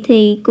này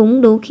thì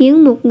cũng đủ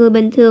khiến một người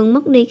bình thường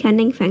mất đi khả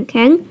năng phản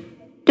kháng.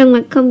 Trần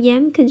Mặc không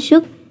dám khinh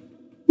suất,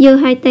 giơ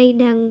hai tay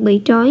đang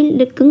bị trói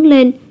cứng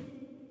lên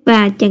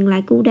và chặn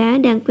lại cú đá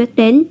đang quét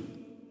đến.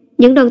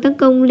 Những đòn tấn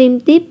công liên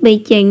tiếp bị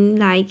chặn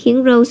lại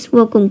khiến Rose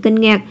vô cùng kinh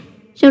ngạc.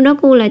 Sau đó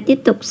cô lại tiếp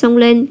tục xông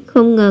lên,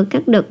 không ngờ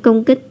các đợt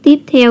công kích tiếp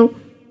theo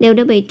đều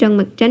đã bị Trần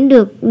Mặc tránh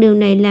được. Điều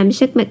này làm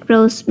sắc mặt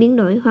Rose biến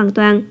đổi hoàn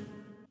toàn.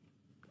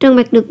 Trần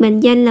Mặc được mệnh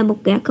danh là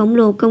một gã khổng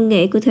lồ công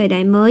nghệ của thời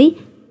đại mới.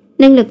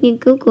 Năng lực nghiên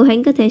cứu của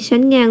hắn có thể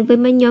sánh ngang với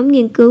mấy nhóm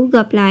nghiên cứu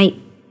gộp lại.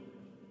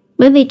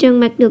 Bởi vì Trần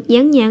Mặc được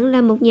dán nhãn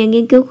là một nhà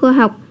nghiên cứu khoa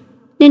học,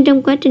 nên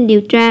trong quá trình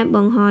điều tra,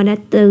 bọn họ đã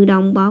tự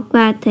động bỏ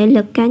qua thể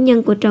lực cá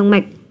nhân của Trần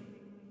Mặc.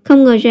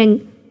 Không ngờ rằng,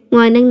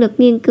 ngoài năng lực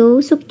nghiên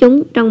cứu xuất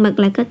chúng, Trần Mặc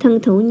lại có thân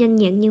thủ nhanh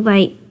nhẹn như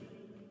vậy.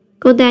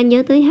 Cô ta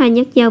nhớ tới 2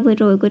 nhát dao vừa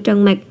rồi của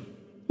Trần Mặc.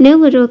 Nếu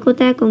vừa rồi cô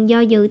ta còn do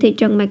dự thì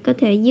Trần Mặc có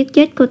thể giết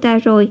chết cô ta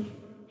rồi.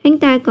 Hắn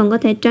ta còn có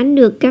thể tránh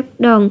được các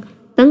đòn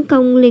tấn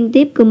công liên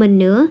tiếp của mình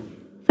nữa.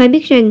 Phải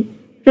biết rằng,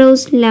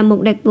 Rose là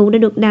một đặc vụ đã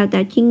được đào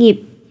tạo chuyên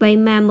nghiệp. Vậy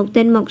mà một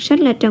tên mọt sách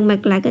là Trần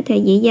Mặc lại có thể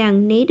dễ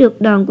dàng né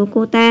được đòn của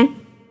cô ta.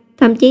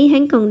 Thậm chí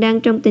hắn còn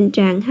đang trong tình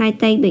trạng hai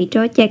tay bị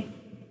trói chặt.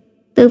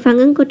 Từ phản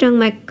ứng của Trần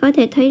Mặc có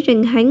thể thấy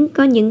rằng hắn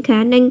có những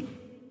khả năng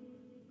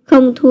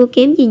không thua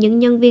kém gì những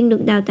nhân viên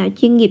được đào tạo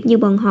chuyên nghiệp như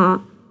bọn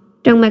họ.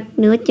 Trần Mặc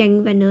nửa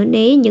chặn và nửa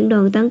né những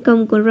đòn tấn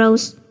công của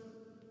Rose.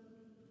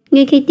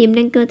 Ngay khi tiềm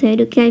năng cơ thể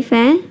được khai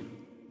phá,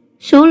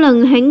 số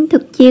lần hắn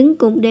thực chiến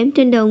cũng đếm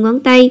trên đầu ngón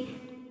tay.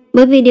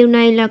 Bởi vì điều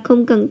này là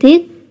không cần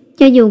thiết,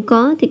 cho dù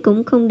có thì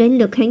cũng không đến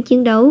lượt hắn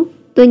chiến đấu.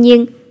 Tuy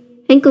nhiên,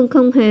 hắn cũng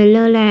không hề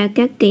lơ là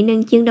các kỹ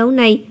năng chiến đấu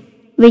này,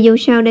 vì dù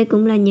sao đây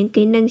cũng là những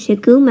kỹ năng sẽ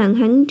cứu mạng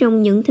hắn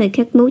trong những thời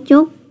khắc mấu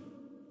chốt.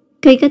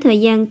 Khi có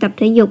thời gian tập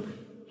thể dục,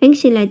 hắn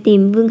sẽ lại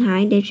tìm Vương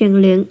Hải để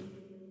rèn luyện.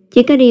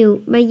 Chỉ có điều,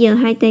 bây giờ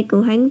hai tay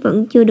của hắn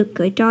vẫn chưa được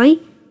cởi trói,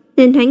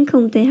 nên hắn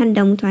không thể hành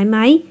động thoải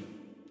mái,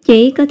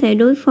 chỉ có thể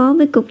đối phó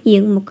với cục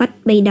diện một cách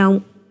bị động.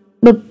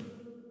 Bụp!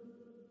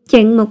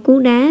 Chặn một cú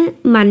đá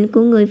mạnh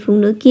của người phụ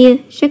nữ kia,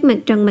 sắc mặt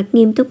Trần Mặc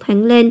nghiêm túc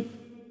hẳn lên.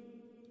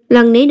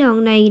 Lần né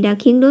đòn này đã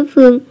khiến đối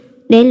phương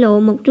để lộ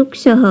một chút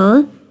sơ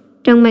hở.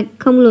 Trần Mặc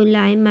không lùi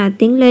lại mà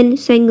tiến lên,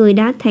 xoay người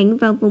đá thẳng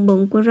vào vùng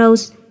bụng của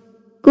Rose.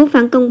 Cú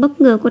phản công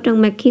bất ngờ của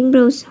Trần Mặc khiến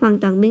Rose hoàn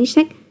toàn biến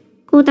sắc.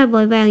 Cô ta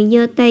vội vàng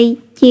giơ tay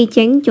chia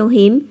chắn chỗ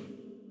hiểm.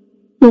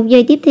 Một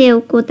giây tiếp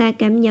theo, cô ta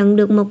cảm nhận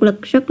được một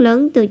lực rất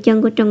lớn từ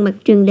chân của Trần Mặc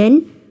truyền đến,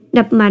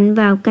 đập mạnh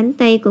vào cánh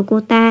tay của cô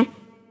ta.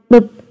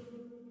 Bụp!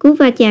 Cú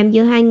va chạm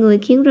giữa hai người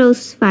khiến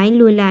Rose phải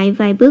lùi lại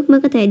vài bước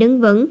mới có thể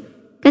đứng vững.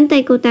 Cánh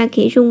tay cô ta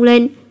khẽ rung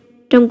lên.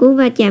 Trong cú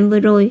va chạm vừa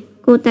rồi,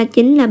 cô ta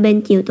chính là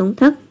bên chịu tổn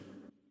thất.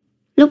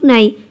 Lúc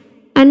này,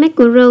 ánh mắt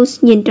của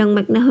Rose nhìn Trần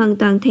Mặc đã hoàn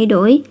toàn thay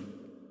đổi.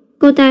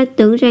 Cô ta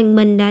tưởng rằng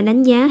mình đã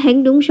đánh giá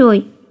hắn đúng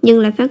rồi, nhưng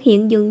lại phát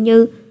hiện dường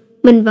như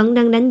mình vẫn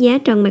đang đánh giá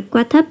Trần Mặc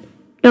quá thấp.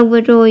 Đòn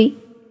vừa rồi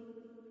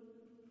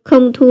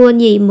không thua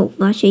gì một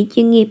võ sĩ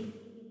chuyên nghiệp.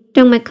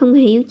 Trần Mặc không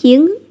hề yếu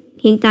chiến.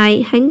 Hiện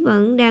tại hắn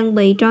vẫn đang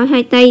bị trói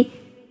hai tay.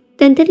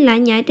 Tên thích lải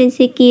nhải trên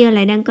xe kia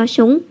lại đang có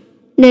súng,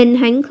 nên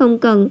hắn không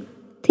cần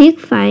thiết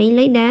phải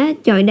lấy đá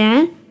chọi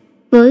đá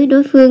với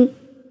đối phương.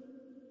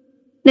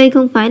 Đây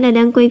không phải là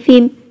đang quay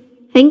phim,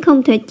 hắn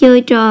không thể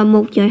chơi trò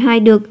 1 chọi 2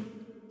 được.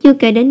 Chưa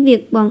kể đến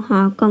việc bọn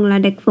họ còn là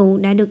đặc vụ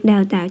đã được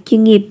đào tạo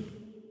chuyên nghiệp.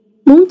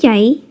 Muốn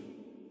chạy?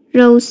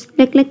 Rose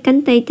lắc lắc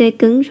cánh tay tê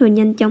cứng rồi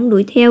nhanh chóng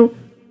đuổi theo.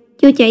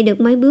 Chưa chạy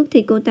được mấy bước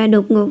thì cô ta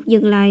đột ngột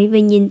dừng lại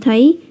vì nhìn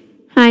thấy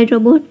 2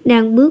 robot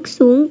đang bước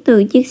xuống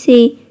từ chiếc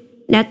xe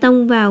đã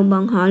tông vào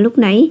bọn họ lúc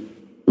nãy.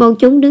 Bọn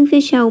chúng đứng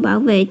phía sau bảo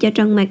vệ cho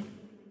Trần Mặc.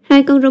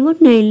 2 con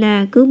robot này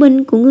là cứu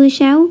binh của ngươi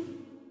sao?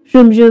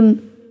 Rùm rùm.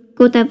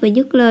 Cô ta vừa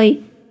dứt lời,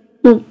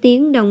 một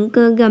tiếng động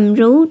cơ gầm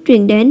rú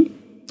truyền đến.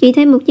 Chỉ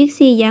thấy một chiếc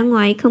xe dã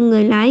ngoại không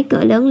người lái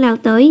cỡ lớn lao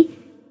tới,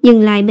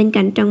 dừng lại bên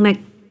cạnh Trần Mặc.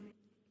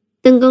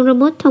 Từng con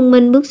robot thông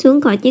minh bước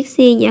xuống khỏi chiếc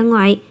xe dã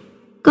ngoại.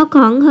 Có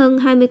khoảng hơn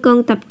 20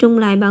 con tập trung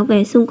lại bảo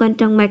vệ xung quanh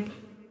Trần Mặc.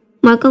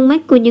 Mọi con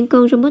mắt của những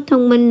con robot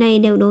thông minh này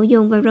đều đổ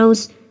dồn vào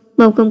Rose.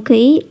 Bầu không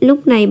khí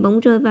lúc này bỗng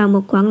rơi vào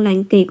một khoảng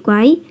lặng kỳ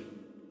quái.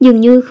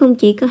 Dường như không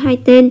chỉ có 2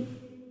 tên.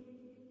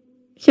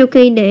 Sau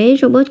khi để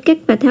robot cắt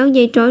và tháo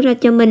dây trói ra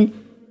cho mình,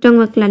 Trần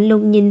Mặc lạnh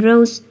lùng nhìn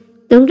Rose,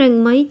 tưởng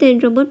rằng mấy tên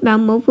robot bảo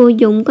mẫu vô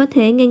dụng có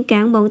thể ngăn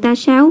cản bọn ta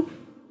sao?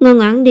 Ngoan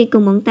ngoãn đi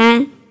cùng bọn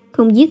ta,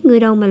 không giết người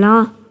đâu mà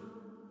lo.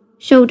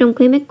 Sâu trong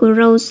khóe mắt của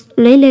Rose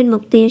lấy lên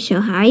một tia sợ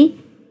hãi.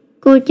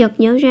 Cô chợt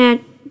nhớ ra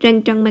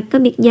rằng Trần Mặc có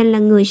biệt danh là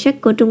người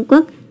sắt của Trung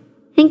Quốc.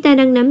 Hắn ta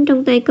đang nắm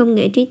trong tay công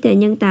nghệ trí tuệ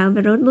nhân tạo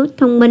và robot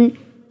thông minh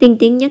tiên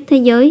tiến nhất thế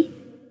giới.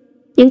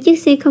 Những chiếc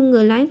xe không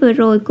người lái vừa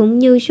rồi cũng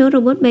như số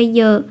robot bây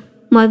giờ,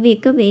 mọi việc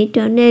có vẻ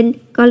trở nên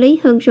có lý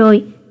hơn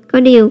rồi. Có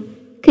điều,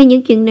 khi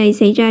những chuyện này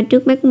xảy ra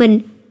trước mắt mình,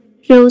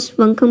 Rose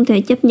vẫn không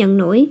thể chấp nhận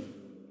nổi.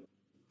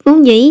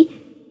 Vốn dĩ,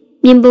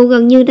 nhiệm vụ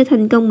gần như đã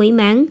thành công mỹ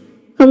mãn.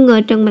 Không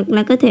ngờ Trần Mặc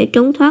lại có thể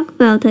trốn thoát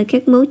vào thời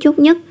khắc mấu chốt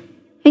nhất.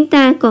 Hắn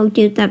ta còn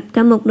triệu tập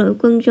cả một đội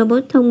quân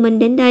robot thông minh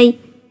đến đây.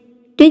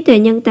 Trí tuệ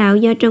nhân tạo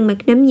do Trần Mặc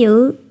nắm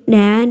giữ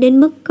đã đến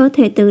mức có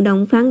thể tự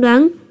động phán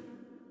đoán,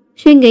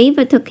 suy nghĩ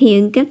và thực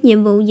hiện các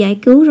nhiệm vụ giải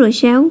cứu rồi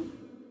sao?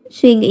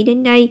 Suy nghĩ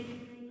đến đây,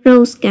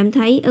 Rose cảm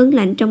thấy ớn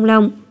lạnh trong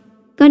lòng.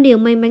 Có điều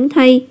may mắn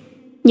thay,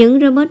 những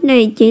robot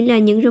này chỉ là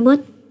những robot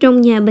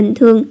trong nhà bình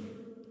thường.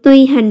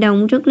 Tuy hành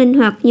động rất linh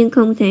hoạt nhưng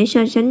không thể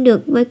so sánh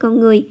được với con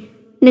người,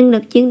 năng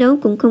lực chiến đấu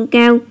cũng không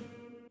cao.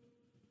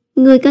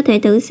 Ngươi có thể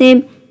thử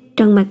xem,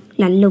 Trần Mặc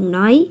lạnh lùng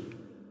nói.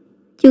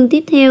 Chương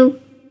tiếp theo,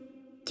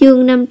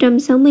 chương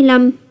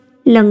 565,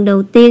 lần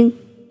đầu tiên.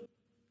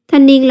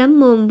 Thanh niên lắm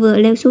mồm vừa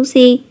leo xuống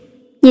xe,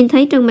 nhìn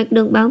thấy Trần Mặc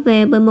được bảo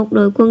vệ bởi một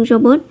đội quân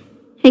robot,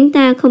 hắn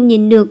ta không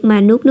nhìn được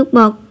mà nuốt nước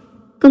bọt.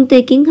 Công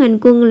ty Kiến Hành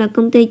Quân là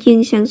công ty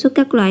chuyên sản xuất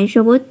các loại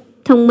robot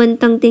thông minh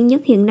tân tiến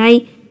nhất hiện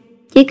nay.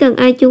 Chỉ cần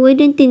ai chú ý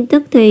đến tin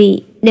tức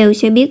thì đều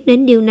sẽ biết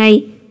đến điều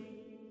này.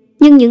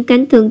 Nhưng những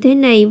cảnh tượng thế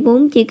này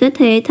vốn chỉ có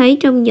thể thấy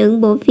trong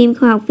những bộ phim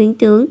khoa học viễn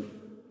tưởng,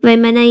 vậy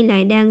mà nay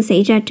lại đang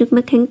xảy ra trước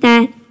mắt hắn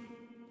ta.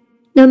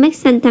 Đôi mắt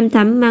xanh thăm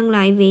thẳm mang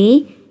lại vẻ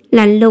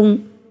lạnh lùng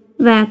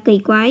và kỳ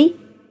quái,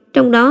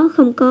 trong đó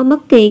không có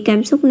bất kỳ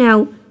cảm xúc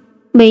nào.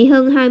 Bị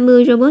hơn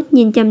 20 robot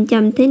nhìn chằm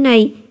chằm thế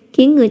này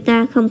khiến người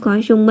ta không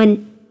khỏi rùng mình.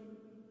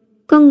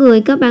 Con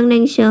người có bản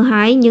năng sợ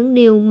hãi những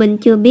điều mình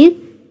chưa biết.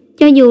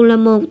 Cho dù là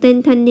một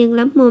tên thanh niên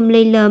lắm mồm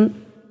lì lợm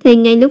thì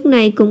ngay lúc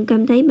này cũng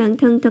cảm thấy bản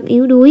thân thật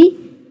yếu đuối.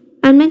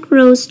 Ánh mắt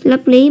Rose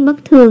lấp lý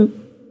bất thường.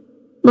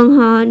 Bọn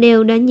họ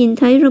đều đã nhìn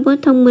thấy robot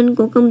thông minh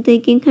của công ty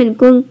Kiến Hành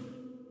Quân.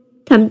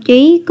 Thậm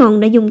chí còn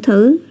đã dùng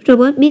thử.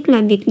 Robot biết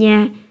làm việc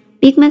nhà,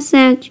 biết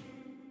massage,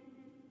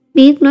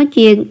 biết nói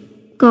chuyện,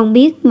 còn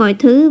biết mọi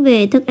thứ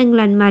về thức ăn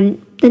lành mạnh,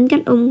 tính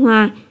cách ôn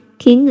hòa,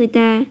 khiến người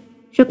ta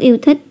rất yêu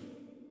thích.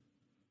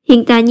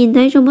 Hiện tại nhìn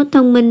thấy robot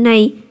thông minh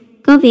này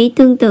có vẻ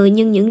tương tự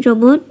như những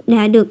robot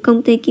đã được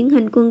công ty Kiến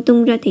Hành Quân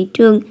tung ra thị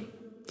trường.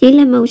 Chỉ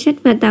là màu sắc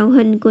và tạo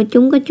hình của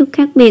chúng có chút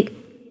khác biệt,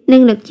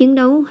 năng lực chiến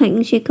đấu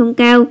hẳn sẽ không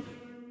cao.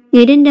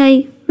 Nghĩ đến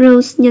đây,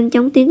 Rose nhanh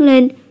chóng tiến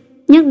lên,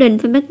 nhất định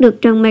phải bắt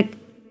được Trần Mặc,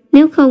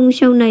 nếu không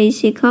sau này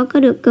sẽ khó có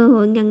được cơ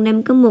hội ngàn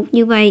năm có một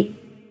như vậy.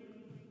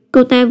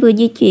 Cô ta vừa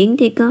di chuyển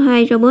thì có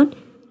hai robot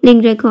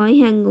liền rời khỏi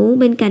hàng ngũ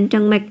bên cạnh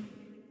Trần Mặc,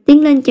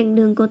 tiến lên chặn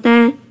đường cô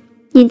ta.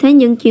 Nhìn thấy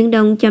những chuyển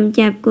động chậm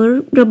chạp của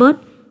robot,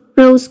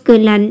 Rose cười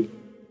lạnh,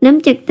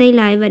 nắm chặt tay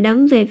lại và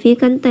đấm về phía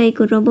cánh tay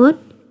của robot.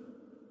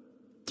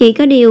 Chỉ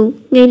có điều,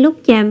 ngay lúc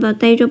chạm vào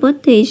tay robot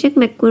thì sắc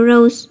mặt của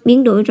Rose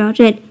biến đổi rõ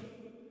rệt.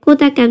 Cô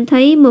ta cảm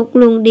thấy một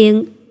luồng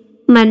điện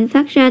mạnh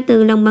phát ra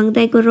từ lòng bàn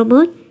tay của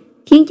robot,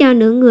 khiến cho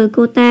nửa người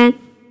cô ta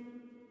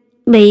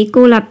bị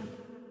cô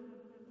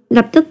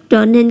lập tức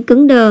trở nên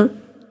cứng đờ.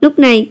 Lúc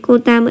này cô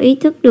ta mới ý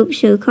thức được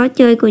sự khó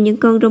chơi của những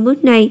con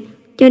robot này,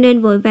 cho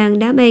nên vội vàng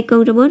đá bay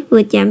con robot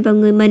vừa chạm vào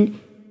người mình,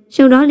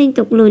 sau đó liên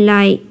tục lùi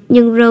lại.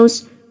 Nhưng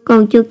Rose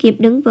còn chưa kịp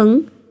đứng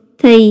vững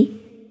thì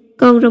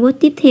con robot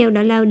tiếp theo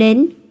đã lao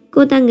đến.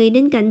 Cô ta nghĩ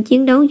đến cảnh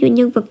chiến đấu giữa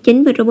nhân vật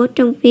chính và robot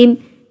trong phim,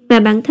 và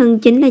bản thân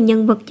chính là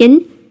nhân vật chính.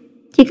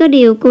 Chỉ có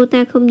điều cô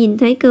ta không nhìn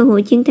thấy cơ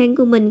hội chiến thắng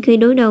của mình khi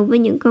đối đầu với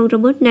những con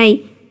robot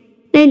này.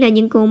 Đây là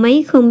những cỗ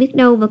máy không biết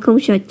đâu và không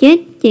sợ chết,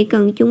 chỉ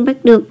cần chúng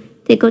bắt được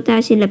thì cô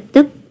ta sẽ lập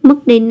tức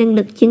mất đi năng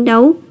lực chiến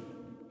đấu.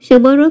 Sự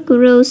bối rối của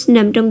Rose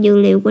nằm trong dữ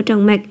liệu của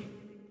Trần Mặc.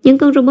 Những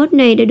con robot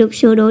này đã được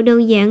sửa đổi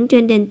đơn giản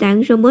trên nền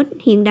tảng robot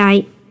hiện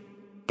đại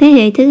thế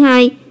hệ thứ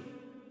hai.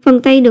 Phần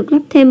tay được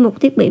lắp thêm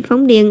một thiết bị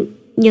phóng điện.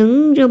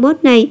 Những robot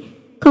này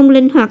không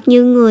linh hoạt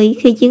như người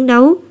khi chiến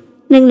đấu,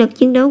 năng lực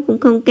chiến đấu cũng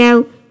không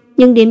cao,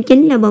 nhưng điểm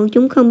chính là bọn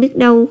chúng không biết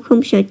đâu,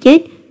 không sợ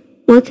chết.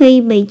 Mỗi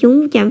khi bị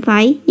chúng chạm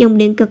phải, dòng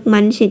điện cực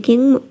mạnh sẽ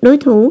khiến đối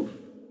thủ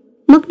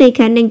mất đi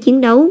khả năng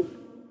chiến đấu.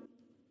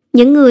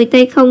 Những người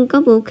tay không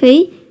có vũ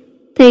khí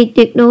thì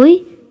tuyệt đối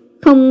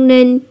không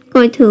nên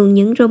coi thường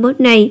những robot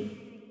này.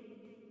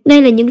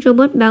 Đây là những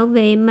robot bảo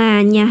vệ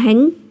mà nhà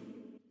hắn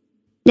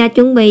đã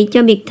chuẩn bị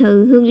cho biệt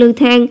thự Hương Lư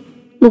Thang,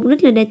 mục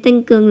đích là để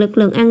tăng cường lực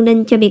lượng an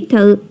ninh cho biệt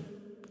thự.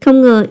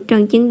 Không ngờ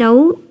trận chiến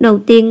đấu đầu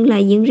tiên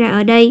lại diễn ra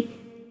ở đây.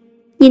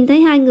 Nhìn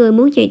thấy hai người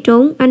muốn chạy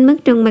trốn, ánh mắt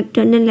Trần Mặc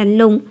trở nên lạnh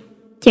lùng,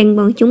 chặn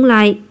bọn chúng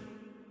lại.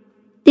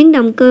 Tiếng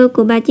động cơ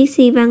của 3 chiếc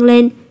xe vang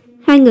lên,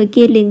 hai người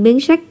kia liền biến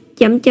sắc,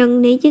 chậm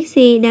chân né chiếc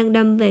xe đang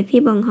đâm về phía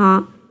bọn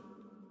họ.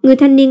 Người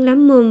thanh niên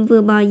lắm mồm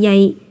vừa bò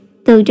dậy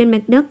từ trên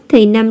mặt đất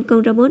thì 5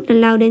 con robot đã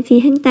lao đến phía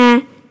hắn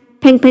ta.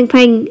 Phanh phanh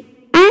phanh,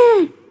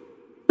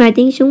 và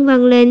tiếng súng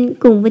vang lên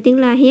cùng với tiếng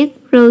la hét.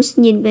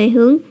 Rose nhìn về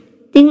hướng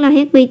tiếng la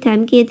hét bi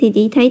thảm kia thì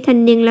chỉ thấy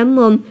thanh niên lắm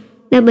mồm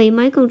đã bị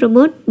mấy con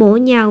robot bổ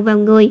nhào vào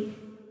người.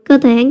 Cơ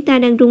thể hắn ta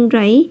đang run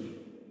rẩy,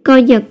 co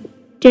giật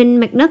trên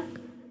mặt đất,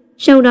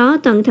 sau đó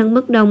toàn thân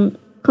bất động,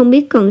 không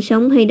biết còn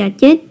sống hay đã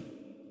chết.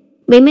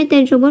 Bị mấy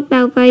tên robot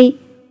bao vây,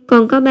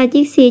 còn có 3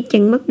 chiếc xe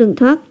chặn mất đường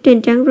thoát.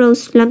 Trên trán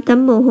Rose lấm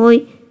tấm mồ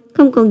hôi,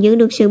 không còn giữ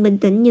được sự bình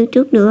tĩnh như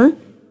trước nữa.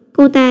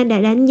 Cô ta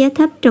đã đánh giá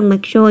thấp Trần Mặc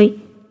rồi.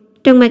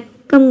 Trần Mặc,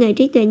 công nghệ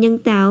trí tuệ nhân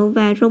tạo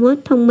và robot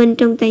thông minh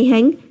trong tay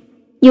hắn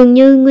dường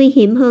như nguy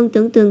hiểm hơn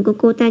tưởng tượng của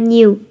cô ta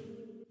nhiều.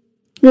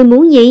 Người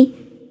muốn gì?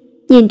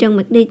 Nhìn Trần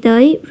Mặc đi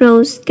tới,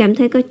 Rose cảm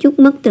thấy có chút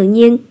mất tự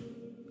nhiên.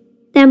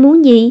 Ta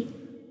muốn gì?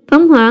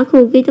 Phóng hỏa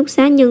khu ký túc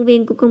xá nhân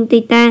viên của công ty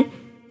ta,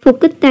 phục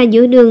kích ta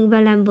giữa đường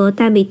và làm vợ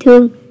ta bị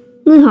thương.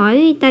 Ngươi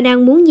hỏi ta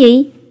đang muốn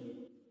gì?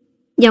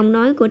 Giọng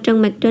nói của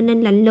Trần Mạch trở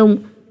nên lạnh lùng.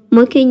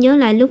 Mỗi khi nhớ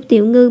lại lúc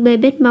Tiểu Ngư bê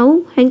bết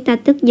máu, hắn ta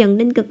tức giận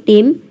đến cực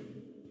điểm.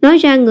 Nói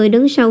ra người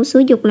đứng sau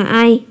xúi dục là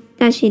ai,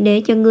 ta sẽ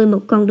để cho ngươi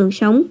một con đường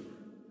sống.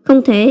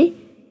 Không thể.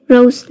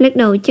 Rose lắc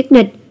đầu chắc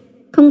nịch.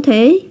 Không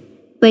thể.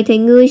 Vậy thì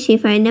ngươi sẽ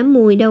phải nếm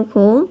mùi đau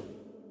khổ.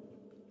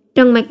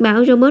 Trần Mạch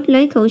bảo robot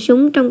lấy khẩu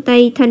súng trong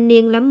tay thanh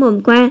niên lắm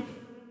mồm qua,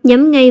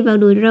 nhắm ngay vào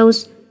đùi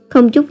Rose,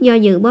 không chút do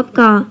dự bóp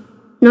cò.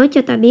 Nói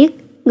cho ta biết,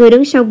 người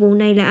đứng sau vụ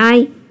này là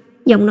ai?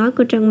 Giọng nói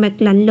của Trần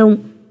Mạch lạnh lùng.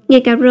 Ngay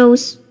cả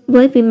Rose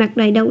với vẻ mặt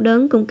đầy đau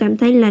đớn cũng cảm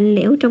thấy lạnh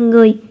lẽo trong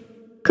người.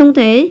 Không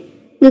thể.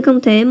 Ngươi không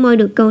thể moi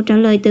được câu trả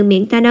lời từ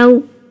miệng ta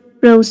đâu.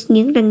 Rose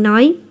nghiến răng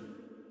nói.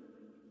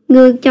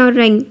 Ngươi cho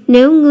rằng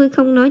nếu ngươi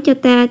không nói cho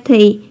ta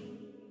thì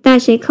ta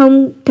sẽ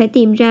không thể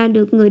tìm ra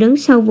được người đứng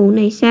sau vụ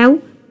này sao?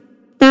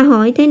 Ta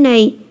hỏi thế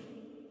này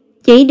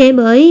chỉ để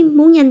bởi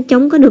muốn nhanh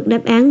chóng có được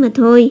đáp án mà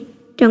thôi.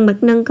 Trần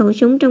Mạch nâng khẩu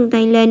súng trong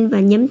tay lên và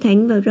nhắm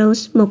thẳng vào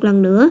Rose một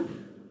lần nữa.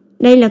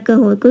 Đây là cơ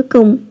hội cuối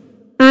cùng.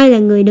 Ai là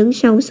người đứng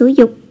sau xúi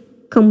dục?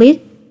 Không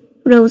biết.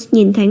 Rose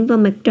nhìn thẳng vào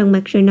mặt Trần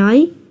Mạch rồi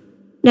nói.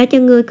 Đã cho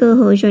ngươi cơ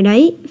hội rồi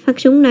đấy. Phát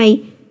súng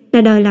này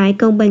là đòi lại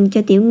công bằng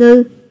cho Tiểu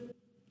Ngư.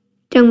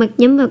 Trần Mạch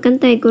nhắm vào cánh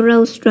tay của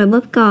Rose rồi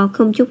bóp cò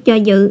không chút do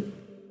dự.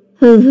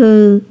 Hừ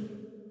hừ.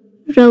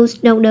 Rose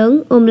đau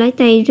đớn ôm lấy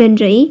tay rên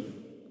rỉ.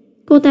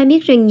 Cô ta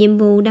biết rằng nhiệm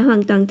vụ đã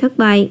hoàn toàn thất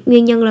bại.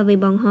 Nguyên nhân là vì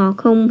bọn họ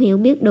không hiểu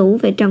biết đủ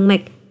về Trần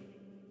Mạch.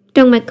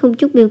 Trần Mạch không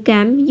chút biểu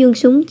cảm, giương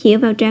súng chĩa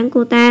vào trán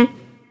cô ta.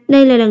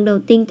 Đây là lần đầu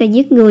tiên ta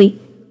giết người,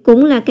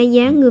 cũng là cái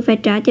giá ngươi phải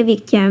trả cho việc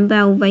chạm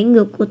vào vảy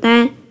ngược của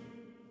ta.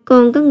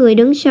 Còn có người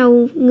đứng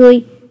sau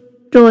ngươi,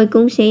 rồi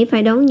cũng sẽ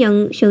phải đón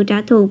nhận sự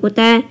trả thù của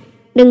ta.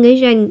 Đừng nghĩ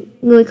rằng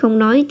ngươi không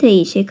nói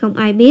thì sẽ không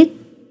ai biết.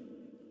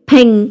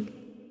 Phanh!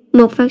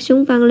 Một phát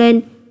súng vang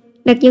lên,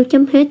 đặt dấu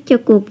chấm hết cho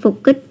cuộc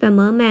phục kích và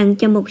mở màn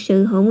cho một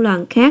sự hỗn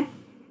loạn khác.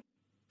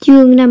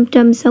 Chương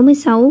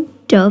 566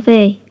 trở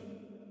về.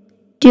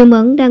 Triệu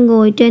Mẫn đang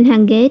ngồi trên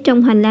hàng ghế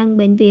trong hành lang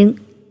bệnh viện.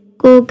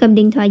 Cô cầm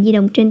điện thoại di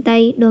động trên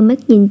tay, đôi mắt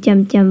nhìn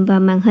chằm chằm vào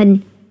màn hình.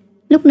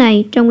 Lúc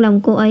này trong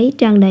lòng cô ấy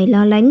tràn đầy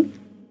lo lắng,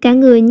 cả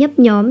người nhấp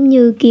nhổm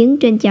như kiến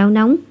trên chảo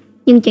nóng,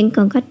 nhưng chẳng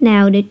còn cách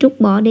nào để trút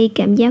bỏ đi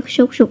cảm giác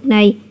sốt ruột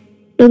này.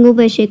 Đội ngũ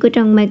vệ sĩ của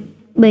Trần Mạch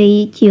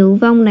bị chịu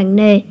vong nặng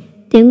nề.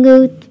 Tiểu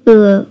Ngư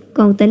vừa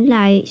còn tỉnh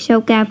lại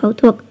sau ca phẫu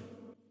thuật,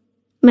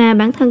 mà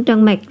bản thân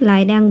Trần Mạch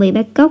lại đang bị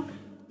bắt cóc.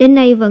 Đến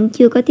nay vẫn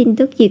chưa có tin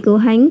tức gì của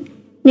hắn,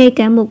 ngay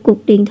cả một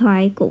cuộc điện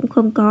thoại cũng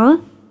không có.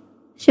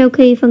 Sau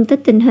khi phân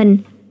tích tình hình,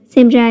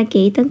 xem ra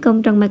kỹ tấn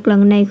công Trần Mạch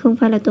lần này không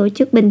phải là tổ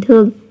chức bình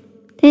thường.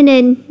 Thế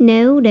nên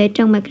nếu để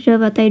Trần Mạch rơi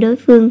vào tay đối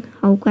phương,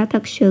 hậu quả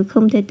thật sự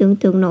không thể tưởng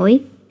tượng nổi.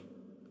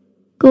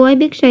 Cô ấy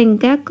biết rằng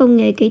các công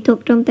nghệ kỹ thuật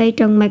trong tay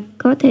Trần Mạch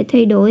có thể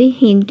thay đổi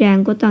hiện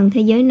trạng của toàn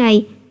thế giới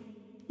này.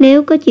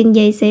 Nếu có chuyện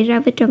gì xảy ra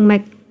với Trần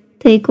Mạch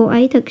thì cô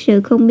ấy thật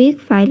sự không biết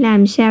phải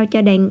làm sao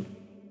cho đặng.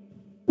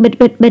 Bịch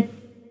bịch bịch.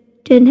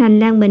 Trên hành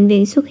lang bệnh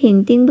viện xuất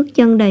hiện tiếng bước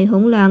chân đầy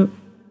hỗn loạn.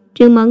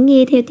 Triệu Mẫn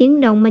nghe theo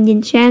tiếng động mà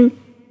nhìn sang,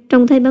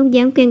 trông thấy bóng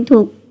dáng quen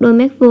thuộc. Đôi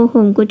mắt vô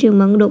hồn của Triệu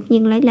Mẫn đột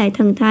nhiên lấy lại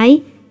thần thái.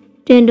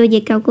 Trên đôi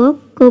giày cao gót,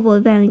 cô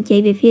vội vàng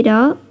chạy về phía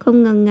đó,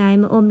 không ngần ngại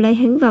mà ôm lấy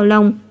hắn vào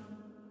lòng.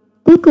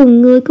 Cuối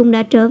cùng ngươi cũng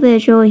đã trở về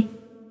rồi.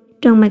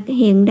 Trần Mạch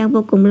hiện đang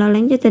vô cùng lo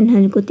lắng cho tình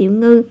hình của Tiểu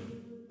Ngư,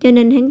 cho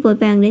nên hắn vội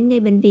vàng đến ngay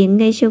bệnh viện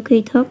ngay sau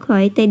khi thoát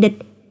khỏi tay địch.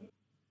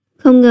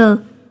 Không ngờ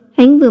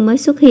hắn vừa mới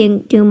xuất hiện,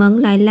 Triệu Mẫn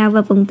lại lao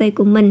vào vòng tay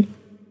của mình.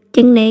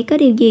 Chẳng lẽ có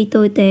điều gì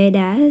tồi tệ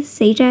đã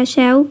xảy ra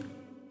sao?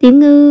 Tiểu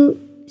Ngư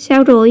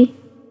sao rồi?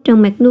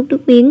 Trần Mạch nuốt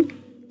nước miếng,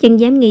 chẳng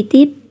dám nghĩ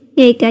tiếp,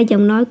 ngay cả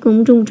giọng nói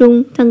cũng run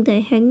run. Thân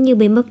thể hắn như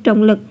bị mất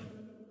trọng lực,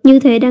 như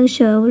thể đang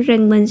sợ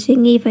rằng mình sẽ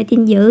nghi phải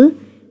tin dữ.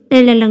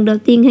 Đây là lần đầu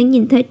tiên hắn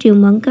nhìn thấy Triệu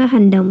Mẫn có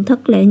hành động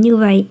thất lễ như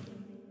vậy.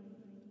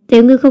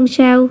 Tiểu Ngư không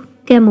sao,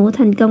 ca mổ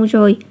thành công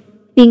rồi,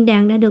 viên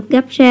đạn đã được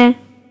gấp ra,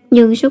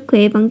 nhưng sức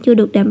khỏe vẫn chưa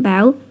được đảm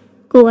bảo.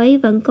 Cô ấy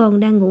vẫn còn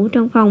đang ngủ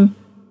trong phòng.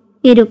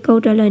 Nghe được câu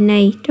trả lời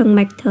này, Trần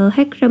Mạch thở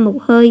hắt ra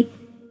một hơi,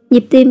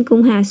 nhịp tim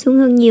cũng hạ xuống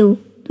hơn nhiều.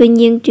 Tuy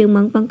nhiên Triệu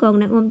Mẫn vẫn còn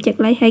đang ôm chặt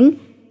lấy hắn,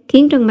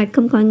 khiến Trần Mạch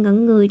không khỏi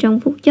ngẩn người trong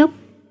phút chốc.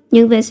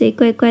 Những vệ sĩ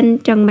quay quanh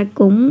Trần Mạch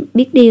cũng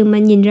biết điều mà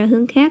nhìn ra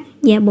hướng khác,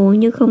 giả bộ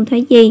như không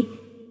thấy gì.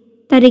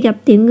 Ta đi gặp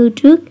Tiểu Ngư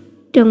trước.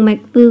 Trần Mạch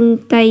vươn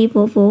tay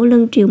vỗ vỗ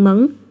lưng Triệu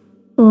Mẫn.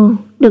 Ồ,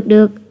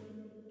 được.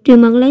 Triệu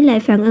Mẫn lấy lại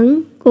phản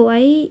ứng. Cô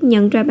ấy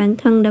nhận ra bản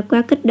thân đã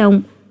quá kích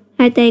động,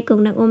 hai tay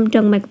còn đang ôm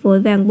Trần Mạch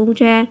vội vàng buông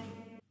ra.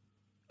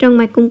 Trần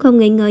Mạch cũng không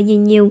nghĩ ngợi gì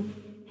nhiều,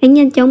 hắn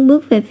nhanh chóng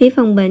bước về phía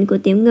phòng bệnh của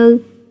Tiểu Ngư.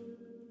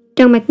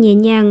 Trần Mạch nhẹ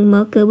nhàng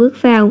mở cửa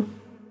bước vào.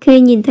 Khi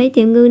nhìn thấy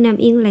Tiểu Ngư nằm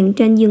yên lặng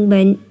trên giường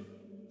bệnh,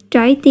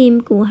 trái tim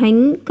của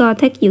hắn co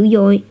thắt dữ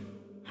dội,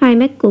 hai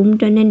mắt cũng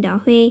trở nên đỏ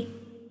hoe.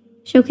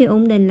 Sau khi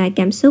ổn định lại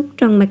cảm xúc,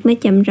 Trần Mạch mới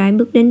chậm rãi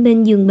bước đến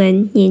bên giường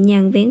bệnh, nhẹ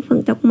nhàng vén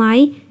phần tóc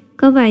mái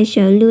có vài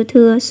sợi lưa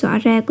thưa xõa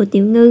ra của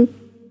Tiểu Ngư.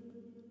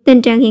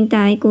 Tình trạng hiện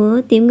tại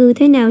của Tiểu Ngư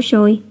thế nào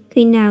rồi?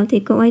 Khi nào thì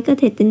cô ấy có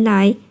thể tỉnh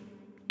lại?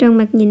 Trần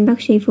Mạch nhìn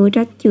bác sĩ phụ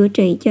trách chữa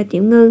trị cho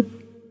Tiểu Ngư.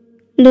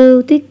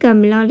 Lưu Tuyết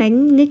Cầm lo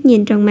lắng liếc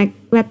nhìn Trần Mạch.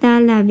 Và ta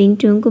là viện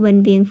trưởng của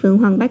bệnh viện Phượng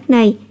Hoàng Bắc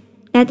này.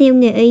 Đã theo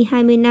nghề y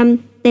 20 năm,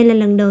 đây là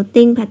lần đầu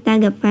tiên bà ta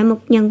gặp phải một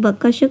nhân vật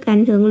có sức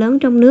ảnh hưởng lớn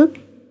trong nước.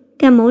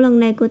 Ca mổ lần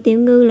này của Tiểu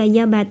Ngư là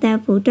do bà ta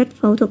phụ trách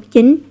phẫu thuật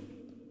chính.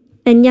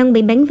 Bệnh nhân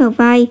bị bắn vào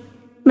vai,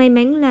 may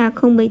mắn là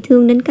không bị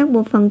thương đến các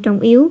bộ phận trọng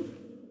yếu.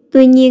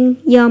 Tuy nhiên,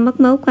 do mất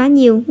máu quá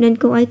nhiều nên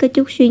cô ấy có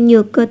chút suy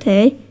nhược cơ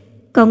thể,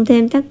 cộng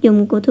thêm tác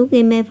dụng của thuốc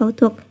gây mê phẫu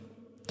thuật,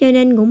 cho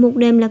nên ngủ một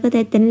đêm là có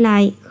thể tỉnh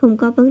lại, không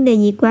có vấn đề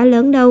gì quá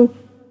lớn đâu,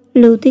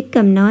 Lưu Tuyết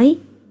Cầm nói.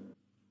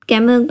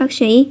 Cảm ơn bác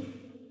sĩ.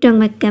 Trần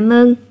Mạch cảm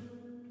ơn.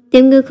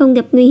 Tiểu Ngư không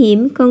gặp nguy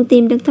hiểm, con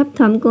tim đang thấp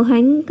thỏm của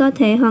hắn có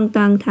thể hoàn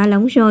toàn thả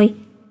lỏng rồi.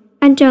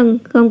 Anh Trần,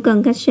 không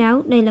cần khách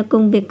sáo, đây là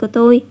công việc của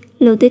tôi,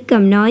 Lưu Tuyết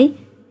Cầm nói.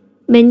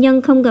 Bệnh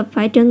nhân không gặp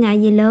phải trở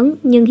ngại gì lớn,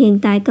 nhưng hiện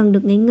tại cần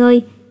được nghỉ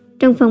ngơi.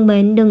 Trong phòng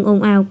bệnh đừng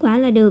ồn ào quá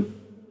là được.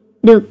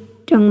 Được,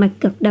 Trần Mạch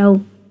gật đầu.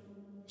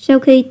 Sau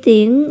khi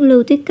tiễn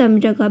Lưu Tuyết Cầm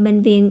ra khỏi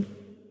bệnh viện,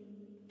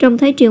 trông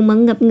thấy Triệu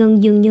Mẫn ngập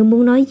ngừng dường như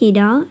muốn nói gì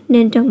đó,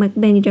 nên Trần Mạch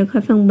bèn ra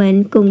khỏi phòng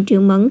bệnh cùng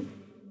Triệu Mẫn.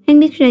 Hắn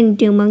biết rằng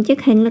Triệu Mẫn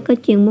chắc hẳn là có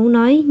chuyện muốn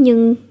nói,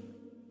 nhưng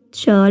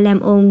sợ làm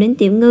ồn đến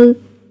Tiểu Ngư.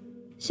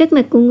 Sắc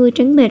mặt của ngươi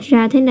trắng bệch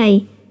ra thế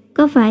này,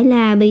 có phải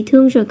là bị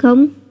thương rồi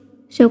không?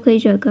 Sau khi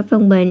rời khỏi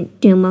phòng bệnh,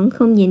 Triệu Mẫn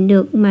không nhịn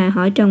được mà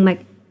hỏi Trần Mạch.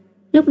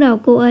 Lúc đầu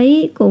cô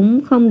ấy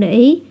cũng không để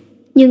ý,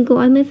 nhưng cô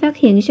ấy mới phát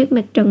hiện sắc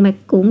mặt Trần Mạch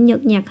cũng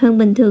nhợt nhạt hơn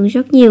bình thường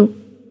rất nhiều.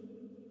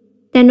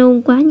 Ta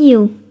nôn quá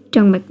nhiều,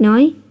 Trần Mạch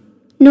nói.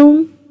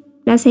 Nôn?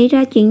 Đã xảy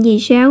ra chuyện gì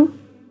sao?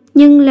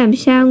 Nhưng làm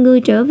sao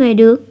ngươi trở về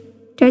được?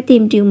 Trái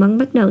tim Triệu Mẫn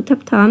bắt đầu thấp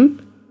thỏm.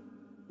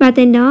 Ba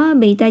tên đó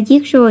bị ta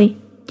giết rồi,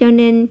 cho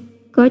nên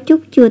có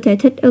chút chưa thể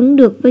thích ứng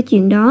được với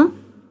chuyện đó.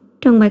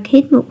 Trần Mạch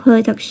hít một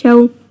hơi thật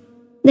sâu.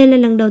 Đây là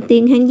lần đầu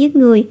tiên hắn giết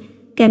người,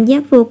 cảm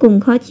giác vô cùng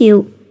khó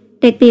chịu.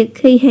 Đặc biệt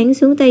khi hắn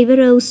xuống tay với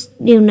Rose,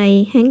 điều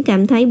này hắn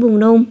cảm thấy buồn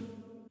nôn.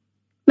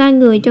 3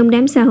 người trong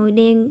đám xã hội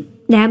đen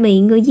đã bị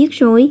ngươi giết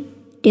rồi.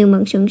 Triệu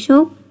Mẫn sửng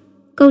sốt.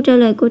 Câu trả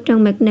lời của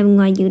Trần Mạch nằm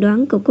ngoài dự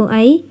đoán của cô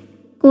ấy.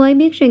 Cô ấy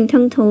biết rằng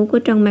thân thủ của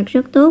Trần Mạch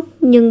rất tốt,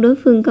 nhưng đối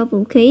phương có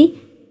vũ khí.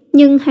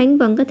 Nhưng hắn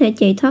vẫn có thể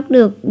chạy thoát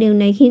được, điều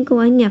này khiến cô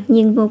ấy ngạc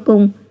nhiên vô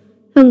cùng.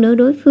 Hơn nữa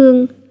đối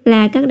phương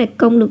là các đặc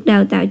công được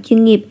đào tạo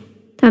chuyên nghiệp,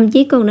 thậm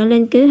chí còn đã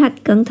lên kế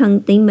hoạch cẩn thận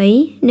tỉ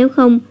mỉ, nếu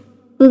không,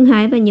 Vương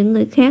Hải và những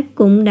người khác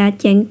cũng đã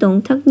chịu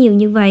tổn thất nhiều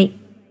như vậy.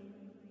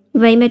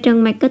 Vậy mà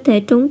Trần Mạch có thể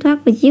trốn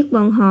thoát và giết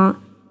bọn họ,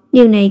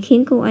 điều này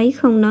khiến cô ấy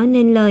không nói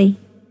nên lời.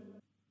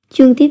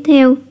 Chương tiếp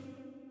theo.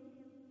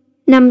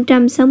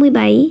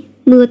 567.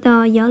 Mưa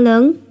to gió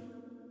lớn.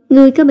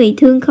 Ngươi có bị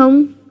thương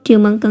không? Triệu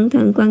Mẫn cẩn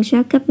thận quan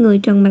sát khắp người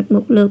Trần Mạch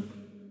một lượt.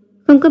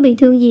 Không có bị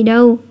thương gì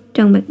đâu,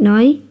 Trần Mạch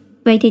nói.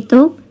 Vậy thì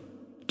tốt.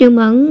 Triệu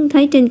Mẫn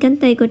thấy trên cánh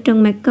tay của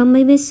Trần Mạch có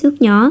mấy vết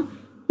xước nhỏ,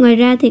 ngoài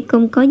ra thì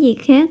không có gì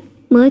khác,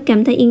 mới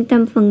cảm thấy yên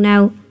tâm phần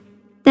nào.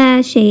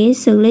 Ta sẽ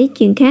xử lý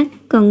chuyện khác,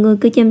 còn ngươi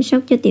cứ chăm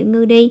sóc cho Tiểu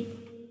Ngư đi.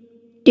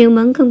 Triệu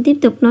Mẫn không tiếp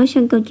tục nói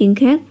sang câu chuyện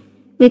khác,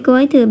 vì cô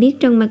ấy thừa biết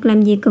Trần Mạch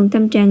làm gì còn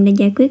tâm trạng để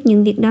giải quyết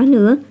những việc đó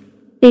nữa.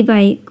 Vì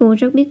vậy, cô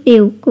rất biết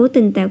điều, cố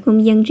tình tạo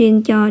không gian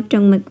riêng cho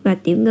Trần Mạch và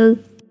Tiểu Ngư.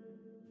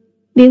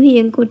 Biểu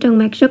hiện của Trần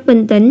Mạch rất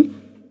bình tĩnh,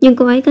 nhưng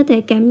cô ấy có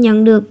thể cảm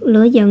nhận được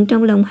lửa giận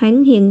trong lòng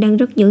hắn hiện đang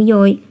rất dữ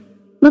dội.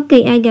 Bất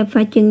kỳ ai gặp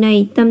phải chuyện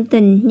này, tâm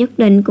tình nhất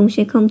định cũng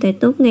sẽ không thể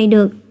tốt ngay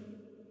được.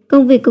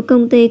 Công việc của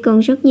công ty còn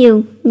rất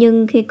nhiều,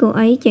 nhưng khi cô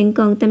ấy chẳng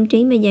còn tâm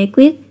trí mà giải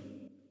quyết.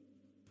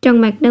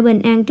 Trần Mạch đã bình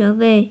an trở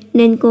về,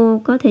 nên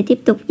cô có thể tiếp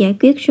tục giải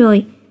quyết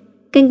rồi.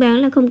 Căn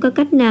bản là không có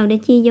cách nào để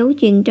che giấu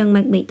chuyện Trần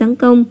Mạch bị tấn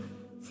công.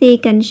 Khi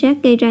cảnh sát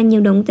gây ra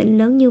nhiều động tĩnh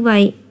lớn như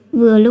vậy,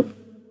 vừa lúc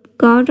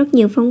có rất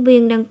nhiều phóng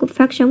viên đang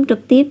phát sóng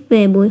trực tiếp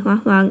về buổi hỏa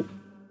hoạn.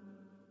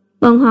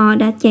 Bọn họ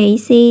đã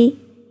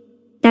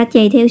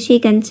chạy theo xe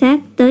cảnh sát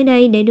tới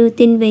đây để đưa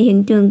tin về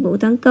hiện trường vụ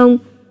tấn công.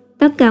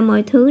 Tất cả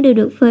mọi thứ đều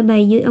được phơi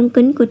bày dưới ống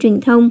kính của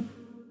truyền thông.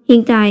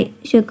 Hiện tại,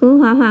 sự cố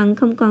hỏa hoạn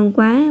không còn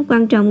quá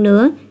quan trọng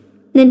nữa,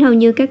 nên hầu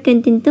như các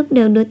kênh tin tức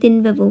đều đưa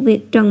tin về vụ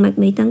việc Trần Mạch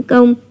bị tấn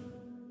công.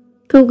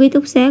 Khu ký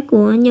túc xá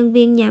của nhân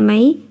viên nhà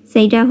máy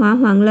xảy ra hỏa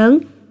hoạn lớn.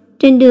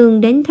 Trên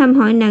đường đến thăm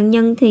hỏi nạn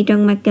nhân thì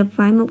Trần Mạch gặp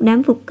phải một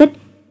đám phục kích.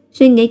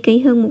 Suy nghĩ kỹ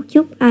hơn một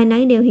chút, ai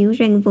nấy đều hiểu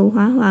rằng vụ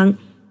hỏa hoạn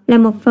là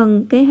một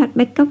phần kế hoạch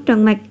bắt cóc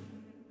Trần Mạch.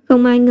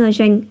 Không ai ngờ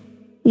rằng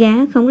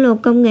gã khổng lồ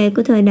công nghệ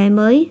của thời đại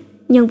mới,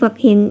 nhân vật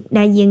hiện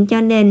đại diện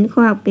cho nền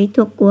khoa học kỹ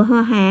thuật của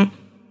Hoa Hạ,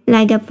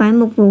 lại gặp phải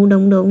một vụ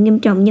động độ nghiêm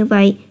trọng như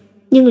vậy.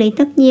 Nhưng lý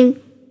tất nhiên,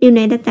 điều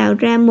này đã tạo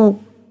ra một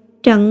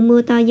trận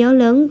mưa to gió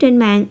lớn trên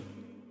mạng.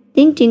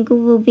 Tiến triển của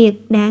vụ việc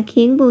đã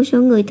khiến vô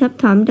số người thấp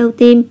thỏm đau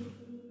tim.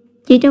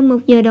 Chỉ trong 1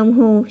 giờ đồng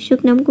hồ,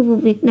 sức nóng của vụ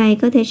việc này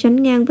có thể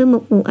sánh ngang với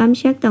một vụ ám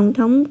sát tổng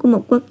thống của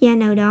một quốc gia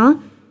nào đó.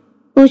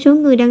 Vô số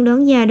người đang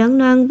đoán già đoán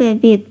non về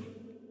việc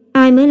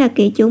ai mới là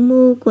kẻ chủ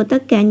mưu của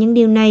tất cả những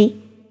điều này.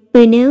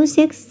 Vì nếu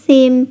xét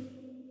xem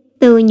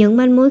từ những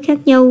manh mối khác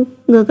nhau,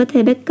 người có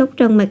thể bắt cóc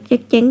Trần Mạch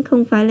chắc chắn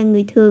không phải là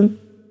người thường.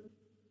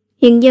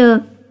 Hiện giờ,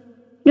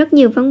 rất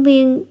nhiều phóng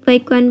viên vây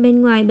quanh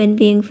bên ngoài bệnh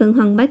viện Phượng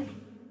Hoàng Bắc.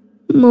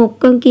 Một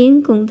con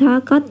kiến cũng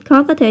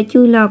khó có thể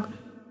chui lọt.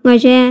 Ngoài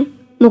ra,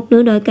 một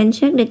nửa đội cảnh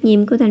sát đặc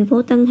nhiệm của thành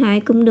phố Tân Hải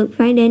cũng được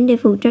phái đến để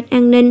phụ trách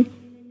an ninh.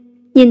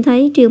 Nhìn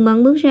thấy Triệu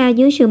Mẫn bước ra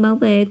dưới sự bảo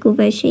vệ của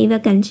vệ sĩ và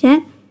cảnh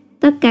sát,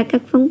 tất cả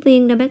các phóng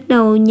viên đã bắt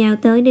đầu nhào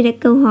tới để đặt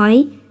câu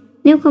hỏi.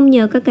 Nếu không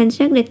nhờ các cảnh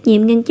sát đặc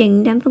nhiệm ngăn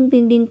chặn đám phóng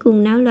viên điên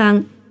cuồng náo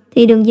loạn,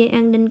 thì đường dây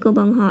an ninh của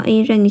bọn họ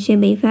e rằng sẽ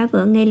bị phá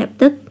vỡ ngay lập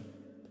tức.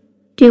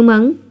 Triệu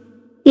Mẫn,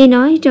 nghe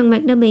nói Trần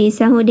Mạch đã bị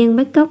xã hội đen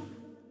bắt cóc,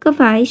 có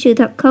phải sự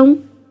thật không?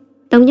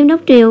 Tổng giám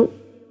đốc Triệu,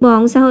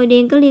 bọn xã hội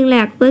đen có liên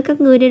lạc với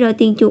các ngươi để đòi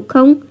tiền chuộc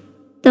không?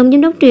 Tổng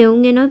giám đốc Triệu,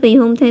 nghe nói vị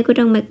hôn thê của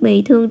Trần Mạch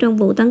bị thương trong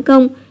vụ tấn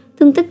công,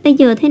 thương tích bây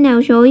giờ thế nào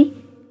rồi?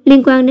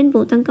 Liên quan đến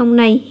vụ tấn công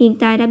này, hiện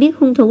tại đã biết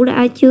hung thủ là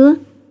ai chưa?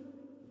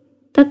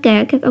 Tất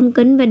cả các ống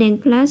kính và đèn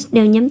flash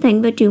đều nhắm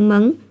thẳng vào Triệu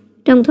Mẫn.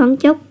 Trong thoáng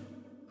chốc,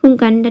 khung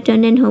cảnh đã trở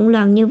nên hỗn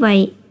loạn như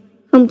vậy.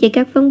 Không chỉ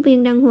các phóng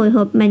viên đang hồi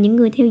hộp mà những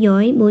người theo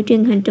dõi buổi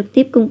truyền hình trực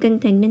tiếp cũng căng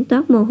thẳng đến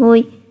toát mồ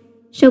hôi.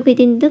 Sau khi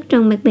tin tức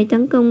Trần Mạch bị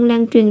tấn công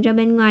lan truyền ra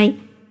bên ngoài,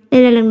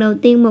 đây là lần đầu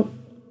tiên một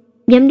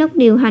giám đốc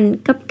điều hành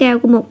cấp cao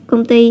của một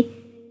công ty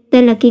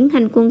tên là Kiến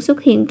Hành Quân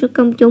xuất hiện trước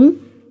công chúng.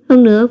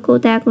 Hơn nữa, cô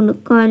ta còn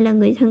được coi là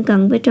người thân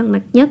cận với Trần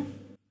Mạch nhất.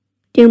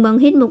 Triệu Mẫn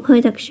hít một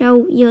hơi thật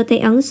sâu, giơ tay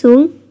ấn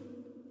xuống.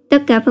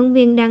 Tất cả phóng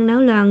viên đang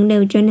náo loạn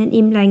đều trở nên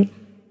im lặng.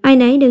 Ai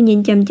nấy đều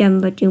nhìn chằm chằm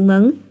vào Triệu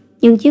Mẫn.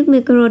 Nhưng chiếc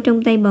micro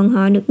trong tay bọn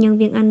họ được nhân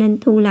viên an ninh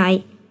thu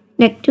lại,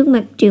 đặt trước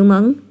mặt Triệu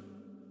Mẫn.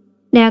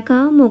 Đã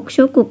có một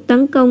số cuộc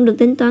tấn công được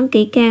tính toán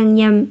kỹ càng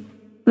nhằm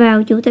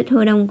vào chủ tịch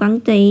hội đồng quản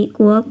trị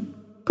của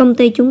công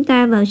ty chúng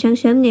ta vào sáng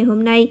sớm ngày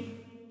hôm nay.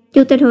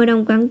 Chủ tịch hội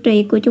đồng quản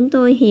trị của chúng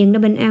tôi hiện đã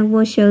bình an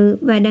vô sự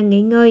và đang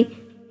nghỉ ngơi.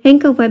 Hắn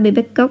không phải bị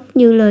bắt cóc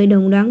như lời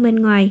đồn đoán bên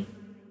ngoài.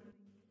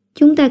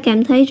 Chúng ta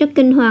cảm thấy rất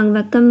kinh hoàng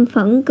và căm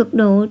phẫn cực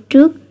độ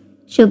trước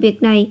sự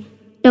việc này,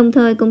 đồng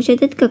thời cũng sẽ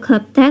tích cực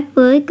hợp tác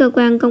với cơ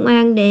quan công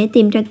an để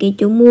tìm ra kẻ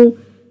chủ mưu.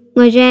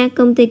 Ngoài ra,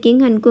 công ty Kiến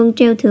Hành Quân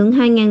treo thưởng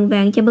 2.000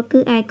 vạn cho bất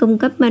cứ ai cung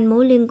cấp manh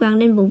mối liên quan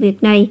đến vụ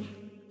việc này.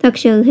 Thật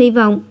sự hy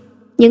vọng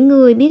những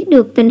người biết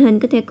được tình hình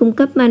có thể cung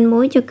cấp manh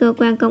mối cho cơ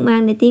quan công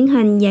an để tiến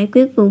hành giải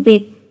quyết vụ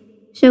việc.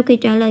 Sau khi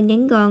trả lời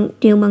ngắn gọn,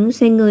 Triệu Mẫn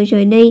xoay người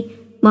rời đi,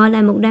 bỏ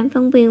lại một đám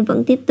phóng viên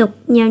vẫn tiếp tục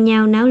nhao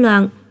nhao náo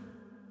loạn.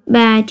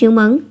 Bà Triệu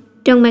Mẫn,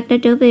 Trần Mạch đã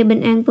trở về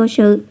bình an vô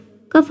sự.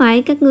 Có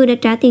phải các ngươi đã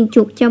trả tiền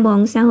chuộc cho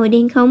bọn xã hội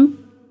đen không?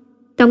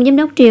 Tổng giám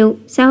đốc Triệu,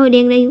 xã hội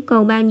đen đã yêu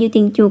cầu bao nhiêu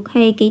tiền chuộc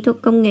hay kỹ thuật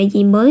công nghệ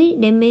gì mới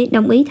để mới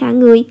đồng ý thả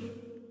ngươi?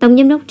 Tổng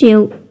giám đốc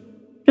Triệu.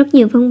 Rất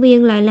nhiều phóng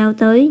viên lại lao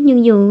tới,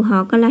 nhưng dù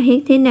họ có la hét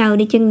thế nào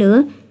đi chăng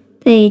nữa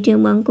thì Triệu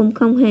Mẫn cũng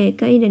không hề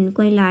có ý định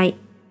quay lại.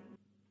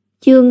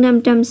 Chương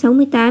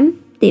 568,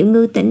 Tiểu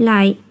Ngư tỉnh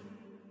lại.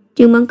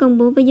 Triệu Mẫn công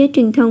bố với giới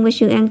truyền thông về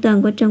sự an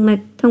toàn của Trần Mạch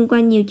thông qua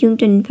nhiều chương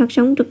trình phát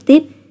sóng trực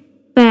tiếp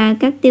và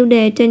các tiêu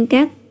đề trên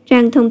các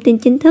trang thông tin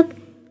chính thức.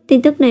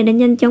 Tin tức này đã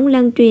nhanh chóng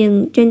lan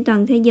truyền trên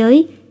toàn thế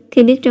giới.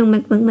 Khi biết Trần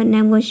Mạch vẫn bình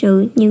an vô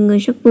sự, nhiều người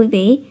rất vui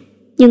vẻ,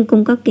 nhưng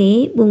cũng có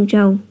kẻ buồn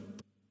rầu.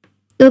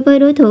 Đối với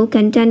đối thủ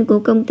cạnh tranh của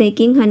công ty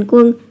Kiến Hành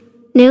Quân,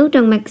 nếu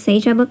Trần Mạch xảy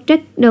ra bất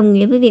trắc, đồng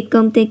nghĩa với việc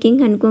công ty Kiến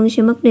Hành Quân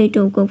sẽ mất đi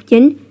trụ cột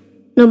chính.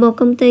 Nội bộ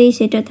công ty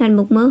sẽ trở thành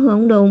một mớ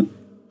hỗn độn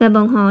và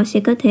bọn họ sẽ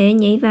có thể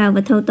nhảy vào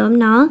và thâu tóm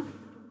nó.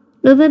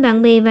 Đối với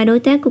bạn bè và đối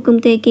tác của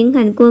công ty Kiến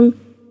Hành Quân,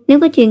 nếu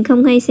có chuyện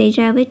không hay xảy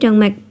ra với Trần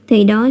Mạch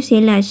thì đó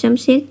sẽ là sấm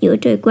sét giữa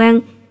trời quang.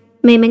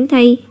 May mắn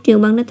thay, Triệu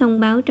Mẫn đã thông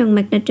báo Trần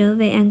Mạch đã trở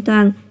về an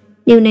toàn.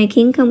 Điều này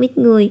khiến không ít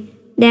người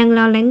đang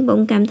lo lắng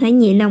bỗng cảm thấy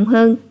nhẹ lòng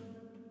hơn.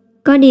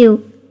 Có điều,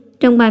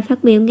 trong bài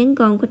phát biểu ngắn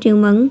gọn của Triệu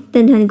Mẫn,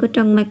 tình hình của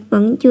Trần Mạch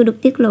vẫn chưa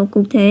được tiết lộ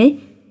cụ thể.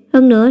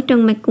 Hơn nữa,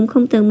 Trần Mạch cũng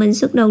không tự mình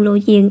xuất đầu lộ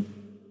diện.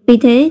 Vì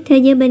thế, thế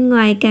giới bên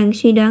ngoài càng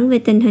suy đoán về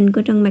tình hình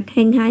của Trần Mạch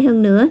hăng hái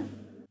hơn nữa.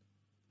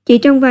 Chỉ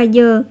trong vài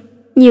giờ,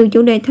 nhiều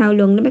chủ đề thảo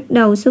luận đã bắt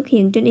đầu xuất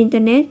hiện trên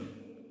Internet.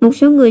 Một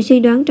số người suy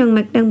đoán Trần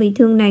Mạch đang bị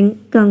thương nặng,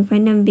 cần phải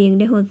nằm viện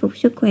để hồi phục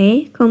sức khỏe,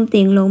 không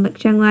tiện lộ mặt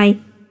ra ngoài.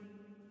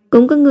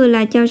 Cũng có người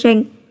lại cho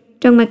rằng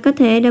Trần Mạch có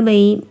thể đã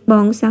bị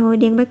bọn xã hội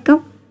đen bắt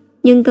cóc,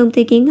 nhưng công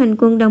ty Kiến Hành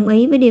Quân đồng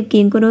ý với điều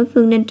kiện của đối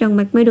phương nên Trần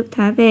Mạch mới được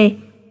thả về.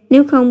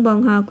 Nếu không,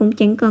 bọn họ cũng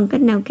chẳng còn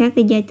cách nào khác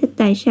để giải thích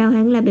tại sao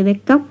hắn lại bị bắt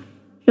cóc,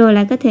 rồi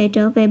lại có thể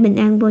trở về bình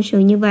an vô sự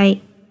như vậy.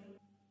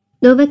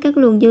 Đối với các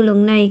luồng dư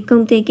luận này,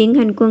 công ty Kiến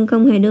Hành Quân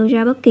không hề đưa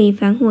ra bất kỳ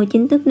phản hồi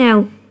chính thức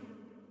nào.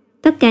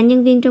 Tất cả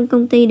nhân viên trong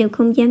công ty đều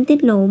không dám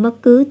tiết lộ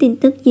bất cứ tin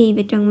tức gì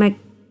về Trần Mạch.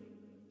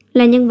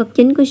 Là nhân vật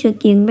chính của sự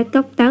kiện bắt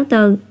cóc táo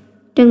tợn,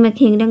 Trần Mạch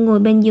hiện đang ngồi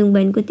bên giường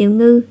bệnh của Tiểu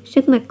Ngư,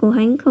 sắc mặt của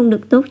hắn không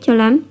được tốt cho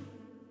lắm.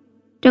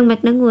 Trần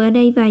Mạch đã ngồi ở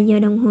đây vài giờ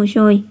đồng hồ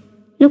rồi.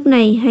 Lúc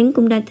này hắn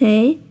cũng đã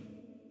thể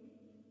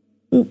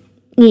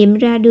nghiệm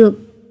ra được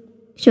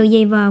sự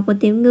dày vò của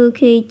Tiểu Ngư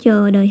khi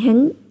chờ đợi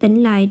hắn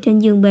tỉnh lại trên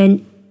giường bệnh.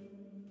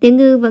 Tiểu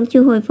Ngư vẫn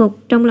chưa hồi phục,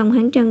 trong lòng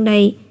hắn tràn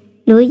đầy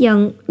lửa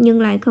giận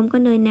nhưng lại không có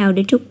nơi nào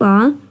để trút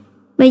bỏ.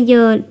 Bây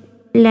giờ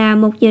là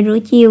 1 giờ rưỡi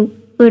chiều.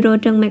 Vừa rồi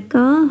Trần Mạch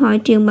có hỏi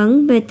Triệu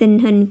Mẫn về tình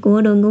hình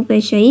của đội ngũ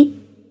vệ sĩ.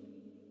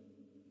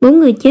 4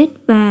 người chết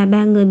và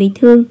 3 người bị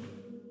thương.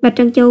 Bạch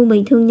Trân Châu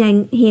bị thương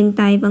nặng, hiện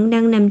tại vẫn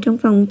đang nằm trong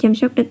phòng chăm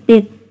sóc đặc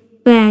biệt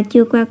và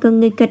chưa qua cơn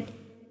nguy kịch.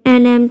 A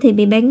Nam thì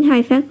bị bắn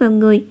 2 phát vào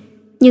người,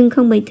 nhưng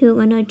không bị thương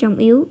ở nơi trọng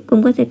yếu,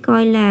 cũng có thể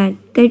coi là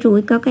cái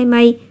rủi có cái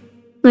may.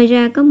 Ngoài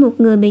ra có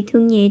 1 người bị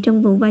thương nhẹ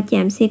trong vụ va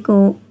chạm xe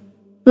cộ.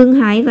 Vương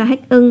Hải và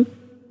Hách Ưng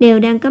đều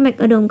đang có mặt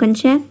ở đồn cảnh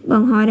sát.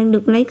 Bọn họ đang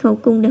được lấy khẩu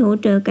cung để hỗ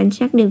trợ cảnh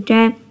sát điều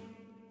tra.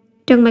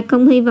 Trần Mạch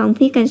không hy vọng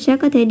phía cảnh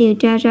sát có thể điều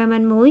tra ra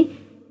manh mối,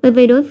 bởi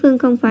vì đối phương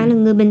không phải là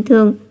người bình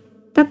thường.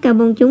 Tất cả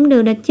bọn chúng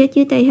đều đã chết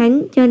dưới tay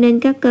hắn, cho nên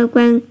các cơ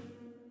quan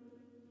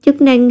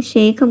chức năng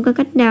sẽ không có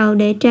cách nào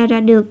để tra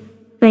ra được.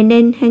 Vậy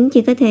nên hắn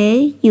chỉ có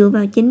thể dựa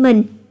vào chính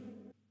mình.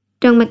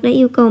 Trần Mạch đã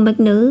yêu cầu Bạch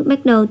Nữ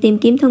bắt đầu tìm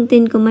kiếm thông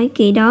tin của mấy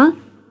kỵ đó.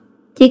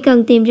 Chỉ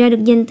cần tìm ra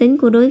được danh tính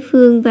của đối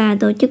phương và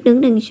tổ chức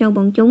đứng đằng sau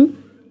bọn chúng,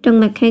 Trần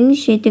Mạch hắn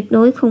sẽ tuyệt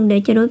đối không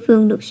để cho đối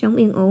phương được sống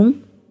yên ổn.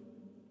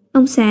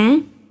 Ông xã.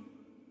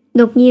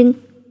 Đột nhiên,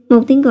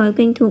 một tiếng gọi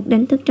quen thuộc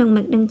đánh thức Trần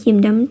Mạch đang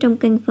chìm đắm trong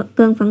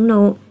cơn phẫn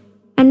nộ.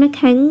 Ánh mắt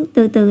hắn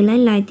từ từ lấy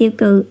lại tiêu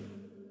cự.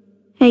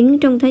 Hắn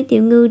trông thấy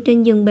Tiểu Ngư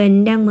trên giường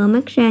bệnh đang mở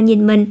mắt ra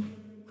nhìn mình.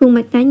 Khuôn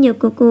mặt tái nhợt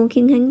của cô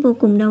khiến hắn vô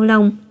cùng đau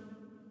lòng.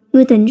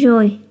 Ngươi tỉnh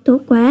rồi,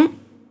 tốt quá.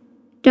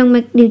 Trần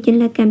Mạch điều chỉnh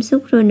lại cảm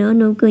xúc rồi nở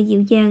nụ cười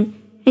dịu dàng.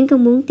 Hắn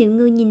không muốn Tiểu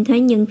Ngư nhìn thấy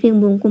những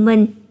phiền muộn của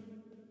mình.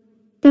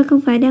 Ta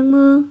không phải đang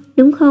mơ,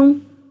 đúng không?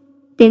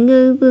 Tiểu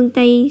Ngư vươn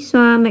tay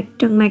xoa mặt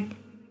Trần Mạch.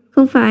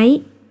 Không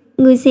phải,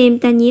 ngươi xem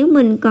ta nhéo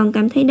mình còn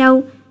cảm thấy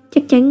đau,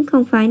 chắc chắn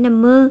không phải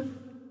nằm mơ.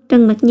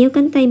 Trần Mạch nhéo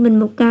cánh tay mình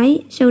một cái,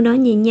 sau đó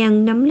nhẹ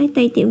nhàng nắm lấy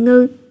tay Tiểu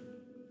Ngư.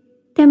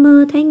 Ta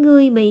mơ thấy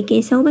ngươi bị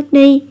kẻ xấu bắt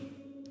đi.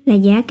 Là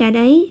giả cả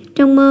đấy,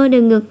 trong mơ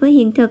đều ngược với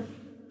hiện thực.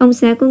 Ông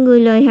xã của ngươi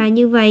lợi hại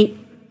như vậy,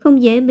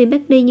 không dễ bị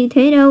bắt đi như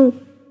thế đâu.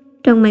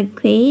 Trần Mạch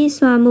khẽ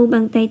xoa mu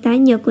bàn tay tái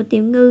nhợt của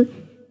Tiểu Ngư.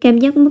 Cảm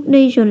giác mất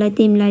đi rồi lại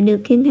tìm lại được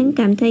khiến hắn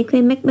cảm thấy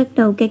khóe mắt bắt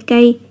đầu cay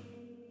cay.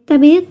 Ta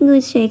biết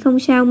ngươi sẽ không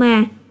sao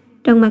mà.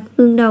 Trần Mạch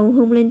vươn đầu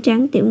hôn lên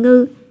trán Tiểu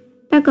Ngư.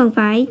 Ta còn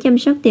phải chăm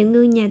sóc Tiểu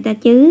Ngư nhà ta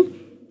chứ.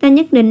 Ta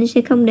nhất định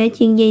sẽ không để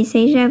chuyện gì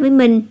xảy ra với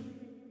mình.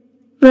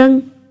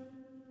 Vâng.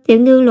 Tiểu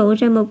Ngư lộ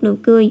ra một nụ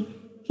cười,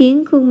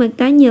 khiến khuôn mặt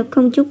tái nhợt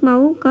không chút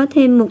máu có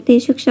thêm một tia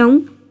sức sống.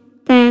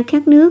 Ta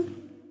khát nước,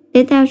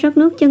 để tao rót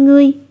nước cho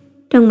ngươi.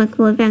 Trần Mạch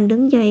vội vàng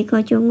đứng dậy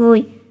khỏi chỗ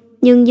ngồi,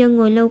 nhưng do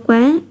ngồi lâu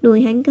quá,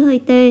 đùi hắn có hơi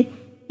tê,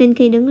 nên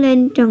khi đứng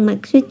lên Trần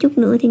Mạch suýt chút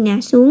nữa thì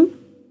ngã xuống.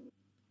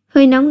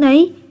 Hơi nóng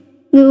đấy,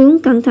 ngươi uống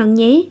cẩn thận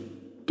nhé.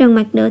 Trần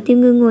Mạch đỡ Tiểu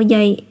Ngư ngồi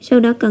dậy, sau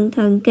đó cẩn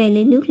thận kề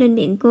ly nước lên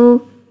miệng cô.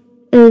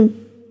 Ừ.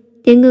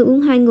 Tiểu Ngư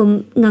uống 2 ngụm,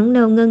 ngẩng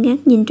đầu ngơ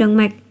ngác nhìn Trần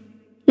Mạch.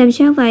 Làm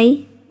sao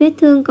vậy? Vết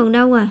thương còn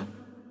đau à?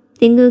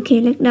 Tiểu Ngư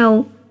khẽ lắc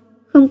đầu.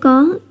 Không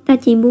có, ta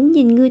chỉ muốn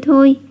nhìn ngươi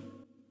thôi.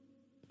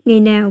 Ngày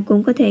nào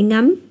cũng có thể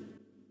ngắm.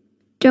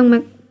 Trần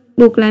Mạch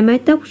buộc lại mái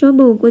tóc rối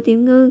bù của Tiểu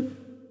Ngư,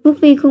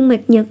 vuốt ve khuôn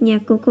mặt nhợt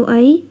nhạt của cô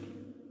ấy.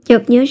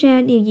 Chợt nhớ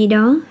ra điều gì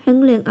đó,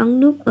 hắn liền ấn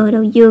nút ở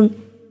đầu giường,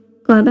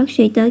 gọi bác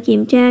sĩ tới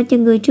kiểm tra cho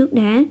người trước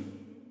đã.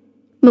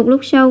 Một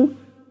lúc sau,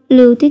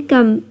 Lưu Tuyết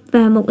Cầm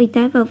và một y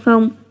tá vào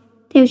phòng.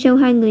 Theo sau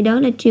hai người đó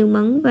là Triều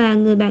Mẫn và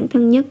người bạn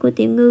thân nhất của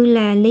Tiểu Ngư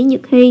là Lý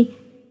Nhược Hy.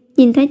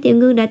 Nhìn thấy Tiểu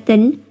Ngư đã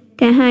tỉnh,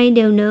 cả hai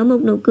đều nở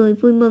một nụ cười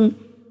vui mừng.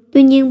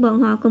 Tuy nhiên bọn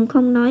họ cũng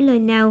không nói lời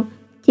nào,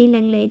 chỉ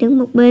lặng lẽ đứng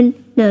một bên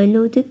đợi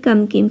Lưu Tuyết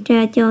Cầm kiểm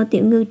tra cho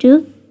Tiểu Ngư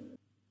trước.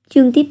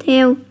 Chương tiếp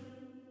theo,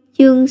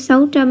 chương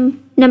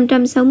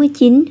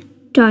 569,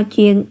 trò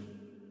chuyện.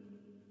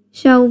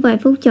 Sau vài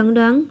phút chẩn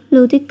đoán,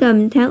 Lưu Tuyết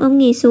Cầm tháo ống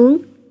nghe xuống.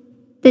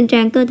 Tình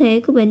trạng cơ thể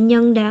của bệnh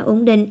nhân đã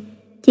ổn định,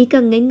 chỉ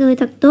cần nghỉ ngơi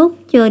thật tốt,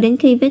 chờ đến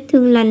khi vết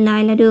thương lành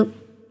lại là được.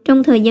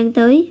 Trong thời gian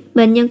tới,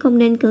 bệnh nhân không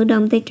nên cử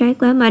động tay trái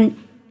quá mạnh,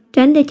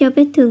 tránh để cho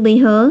vết thương bị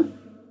hở.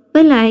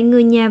 Với lại,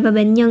 người nhà và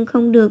bệnh nhân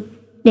không được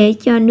để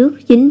cho nước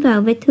dính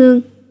vào vết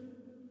thương.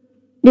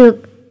 Được.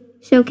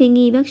 Sau khi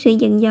nghe bác sĩ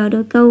dặn dò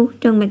đôi câu,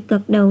 Trần Mạch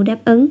gật đầu đáp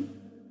ứng.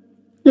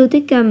 Lưu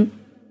Tuyết Cầm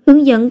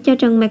hướng dẫn cho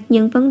Trần Mạch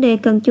những vấn đề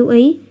cần chú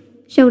ý,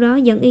 sau đó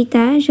dẫn y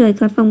tá rời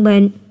khỏi phòng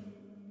bệnh.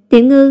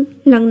 Tiểu Ngư,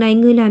 lần này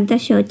ngươi làm ta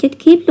sợ chết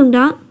khiếp luôn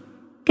đó.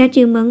 Cả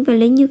Triều Mẫn và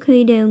Lý Nhược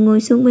Hy đều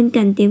ngồi xuống bên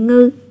cạnh Tiểu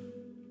Ngư.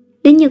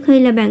 Lý Nhược Hy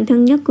là bạn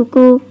thân nhất của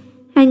cô,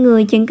 hai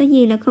người chẳng có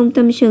gì là không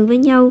tâm sự với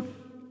nhau.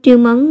 Triều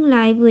Mẫn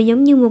lại vừa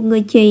giống như một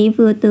người chị,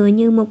 vừa tựa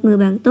như một người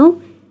bạn tốt.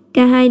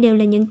 Cả hai đều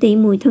là những tỷ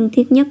muội thân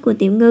thiết nhất của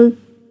Tiểu Ngư.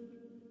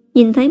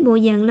 Nhìn thấy bộ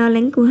dạng lo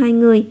lắng của hai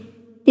người,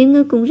 Tiểu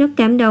Ngư cũng rất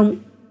cảm động.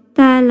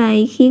 Ta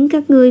lại khiến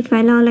các ngươi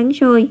phải lo lắng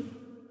rồi.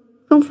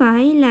 Không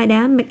phải là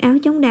đã mặc áo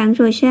chống đạn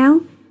rồi sao?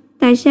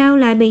 Tại sao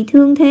lại bị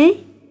thương thế?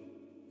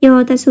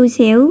 Do ta xui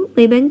xẻo,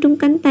 bị bắn trúng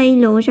cánh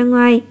tay lộ ra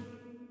ngoài.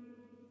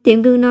 Tiểu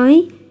Ngư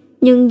nói,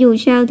 nhưng dù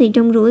sao thì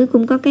trong rủi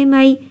cũng có cái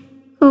may.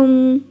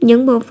 Không,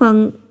 những bộ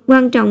phận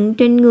quan trọng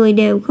trên người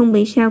đều không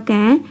bị sao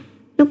cả.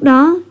 Lúc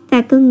đó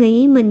ta cứ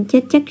nghĩ mình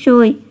chết chắc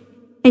rồi.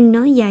 Anh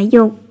nói dại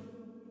dột.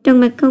 Trần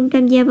Mạch không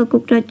tham gia vào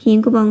cuộc trò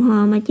chuyện của bọn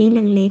họ mà chỉ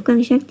lặng lẽ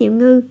quan sát Tiểu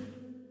Ngư.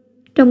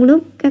 Trong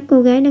lúc các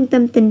cô gái đang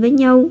tâm tình với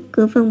nhau,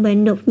 cửa phòng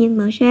bệnh đột nhiên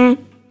mở ra.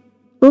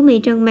 Bố mẹ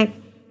Trần Mạch,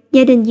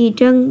 gia đình dì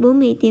Trân, bố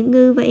mẹ Tiểu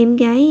Ngư và em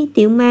gái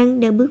Tiểu Mang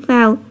đều bước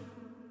vào.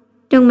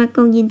 Trần Mạch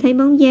còn nhìn thấy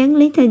bóng dáng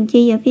Lý Thành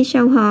Chi ở phía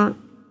sau họ.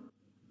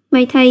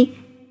 May thay,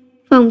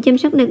 phòng chăm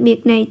sóc đặc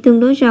biệt này tương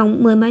đối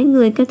rộng, 10 mấy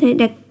người có thể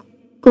đặt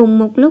cùng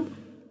một lúc,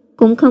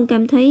 cũng không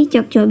cảm thấy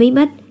chật chội bí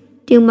bách.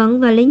 Triều Mẫn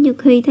và Lý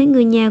Nhược Hy thấy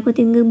người nhà của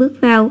Tiểu Ngư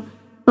bước vào,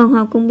 bọn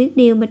họ cũng biết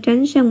điều mà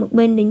tránh sang một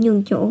bên để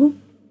nhường chỗ.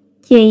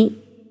 Chị,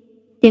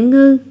 Tiểu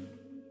Ngư.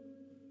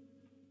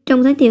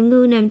 Trông thấy Tiểu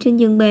Ngư nằm trên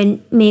giường bệnh,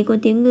 mẹ của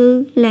Tiểu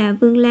Ngư là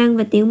Vương Lan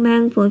và Tiểu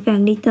Mang vội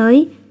vàng đi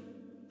tới.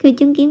 Khi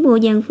chứng kiến bộ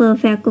dạng phờ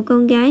phạc của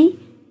con gái,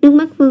 nước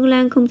mắt Vương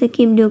Lan không thể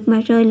kìm được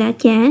mà rơi lã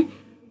chã.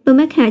 Đôi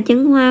mắt Hạ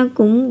Chấn Hoa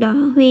cũng đỏ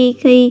hoe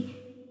khi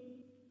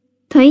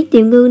thấy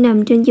Tiểu Ngư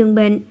nằm trên giường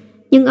bệnh,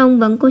 nhưng ông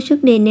vẫn cố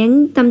sức đè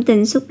nén tâm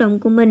tình xúc động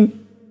của mình.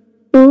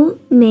 Bố,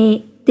 mẹ,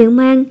 Tiểu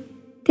Mang,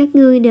 các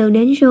ngươi đều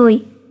đến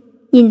rồi.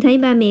 Nhìn thấy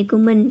ba mẹ của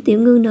mình,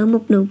 Tiểu Ngư nở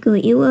một nụ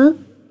cười yếu ớt.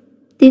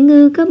 Tiểu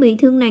Ngư có bị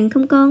thương nặng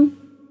không con?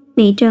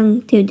 Mẹ Trần,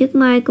 Thiệu Tuyết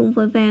Mai cũng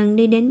vội vàng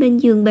đi đến bên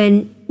giường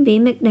bệnh, vẻ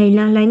mặt đầy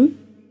lo lắng.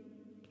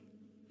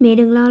 Mẹ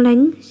đừng lo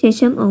lắng, sẽ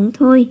sớm ổn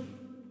thôi.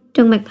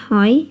 Trần Mạch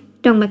hỏi.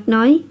 Trần Mạch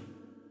nói,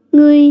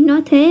 ngươi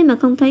nói thế mà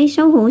không thấy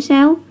xấu hổ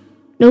sao?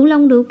 Đủ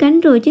lông đủ cánh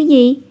rồi chứ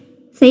gì?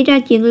 Xảy ra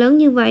chuyện lớn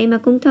như vậy mà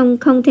cũng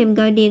không thèm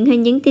gọi điện hay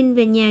nhắn tin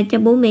về nhà cho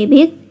bố mẹ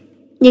biết.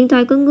 Điện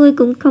thoại của ngươi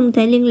cũng không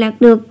thể liên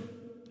lạc được.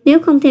 Nếu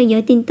không theo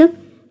dõi tin tức,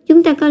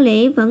 chúng ta có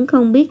lẽ vẫn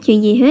không biết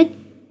chuyện gì hết.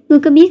 Ngươi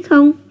có biết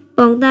không,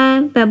 bọn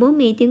ta và bố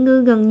mẹ Tiểu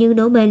Ngư gần như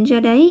đổ bệnh ra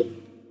đấy.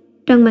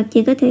 Trần Mạch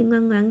chỉ có thể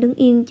ngoan ngoãn đứng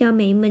yên cho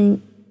mẹ mình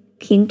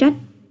khiển trách.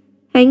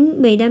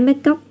 Hắn bị đám bắt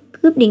cóc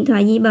cướp điện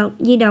thoại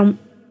di động.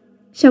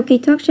 Sau khi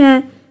thoát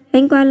ra,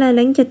 hắn quá lo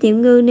lắng cho Tiểu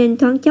Ngư nên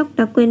thoáng chốc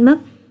đã quên mất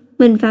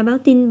mình phải báo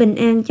tin bình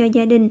an cho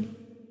gia đình.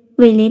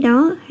 Vì lẽ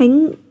đó,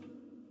 hắn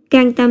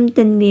can tâm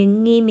tình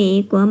nguyện nghe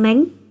mẹ của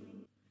mắng.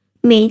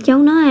 Mẹ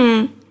cháu nó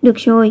à, được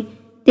rồi,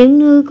 Tiểu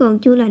Ngư còn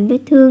chưa lành vết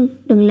thương,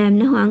 đừng làm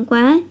nó hoảng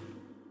quá.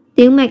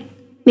 Tiểu Mạch,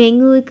 mẹ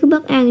ngươi cứ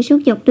bất an suốt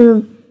dọc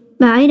đường,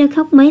 bà ấy đã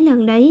khóc mấy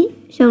lần đấy.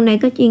 Sau này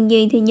có chuyện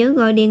gì thì nhớ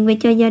gọi điện về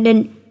cho gia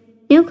đình,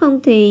 nếu không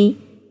thì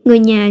người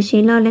nhà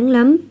sẽ lo lắng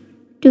lắm.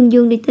 Trương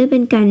Dương đi tới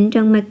bên cạnh,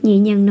 Trần Mạch nhẹ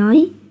nhàng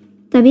nói.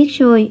 Ta biết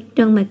rồi.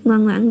 Trần Mạch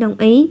ngoan ngoãn đồng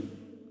ý.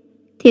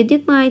 Thiệu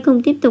Tuyết Mai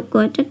không tiếp tục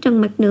gọi trách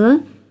Trần Mạch nữa,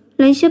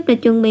 lấy súp đã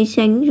chuẩn bị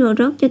sẵn rồi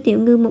rót cho Tiểu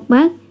Ngư một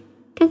bát.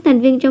 Các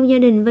thành viên trong gia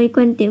đình vây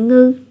quanh Tiểu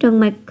Ngư, Trần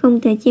Mạch không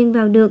thể chen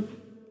vào được,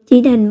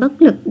 chỉ đành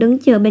bất lực đứng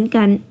chờ bên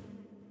cạnh.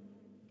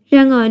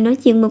 Ra ngoài nói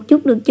chuyện một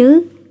chút được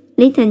chứ?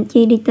 Lý Thành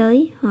Chi đi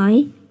tới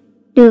hỏi.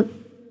 Được.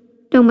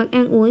 Trần Mạch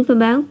an ủi và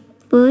báo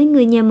với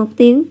người nhà một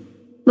tiếng.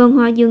 Bọn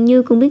họ dường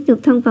như cũng biết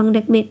được thân phận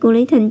đặc biệt của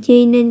Lý Thành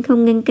Chi nên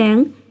không ngăn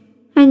cản.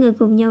 Hai người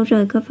cùng nhau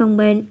rời khỏi phòng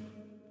bệnh.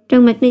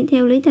 Trần Mạch đi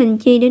theo Lý Thành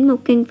Chi đến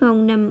một căn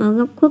phòng nằm ở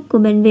góc khuất của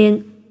bệnh viện.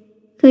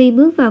 Khi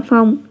bước vào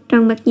phòng,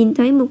 Trần Mạch nhìn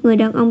thấy một người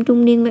đàn ông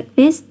trung niên mặc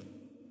vest,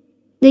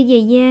 đôi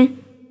giày da,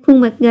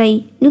 khuôn mặt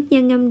gầy, nước da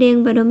ngăm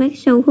đen và đôi mắt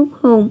sâu hút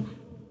hồn,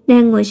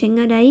 đang ngồi sẵn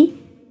ở đấy.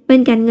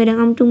 Bên cạnh người đàn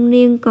ông trung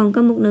niên còn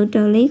có một nữ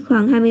trợ lý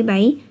khoảng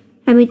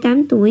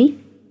 27-28 tuổi.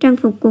 Trang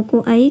phục của cô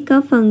ấy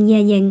có phần già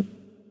dặn.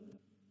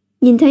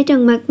 Nhìn thấy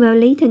Trần Mạch và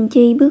Lý Thành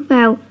Chi bước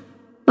vào,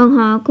 bọn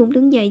họ cũng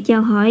đứng dậy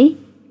chào hỏi.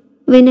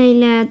 Vị này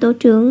là tổ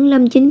trưởng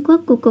Lâm Chính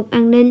Quốc của Cục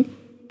An ninh,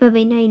 và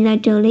vị này là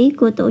trợ lý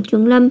của tổ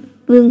trưởng Lâm,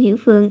 Vương Hiểu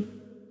Phượng.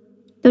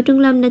 Tổ trưởng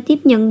Lâm đã tiếp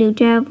nhận điều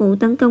tra vụ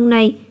tấn công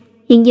này.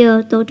 Hiện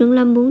giờ tổ trưởng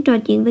Lâm muốn trò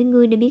chuyện với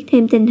ngươi để biết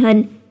thêm tình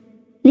hình.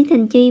 Lý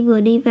Thành Chi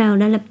vừa đi vào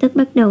đã lập tức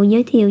bắt đầu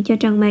giới thiệu cho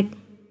Trần Mạch.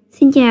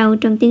 Xin chào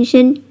Trần Tiên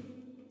Sinh.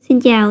 Xin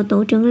chào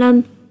tổ trưởng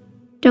Lâm.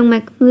 Trần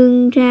Mạch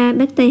vươn ra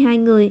bắt tay hai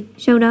người,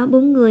 sau đó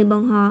bốn người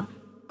bọn họ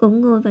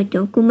cũng ngồi vào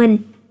chỗ của mình.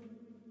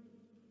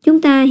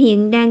 Chúng ta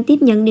hiện đang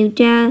tiếp nhận điều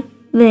tra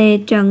về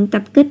trận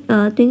tập kích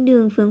ở tuyến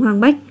đường phường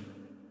Hoàng Bách.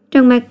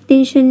 Trần Mạch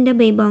Tiên Sinh đã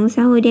bị bọn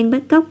xã hội đen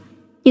bắt cóc,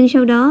 nhưng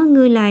sau đó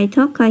ngươi lại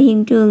thoát khỏi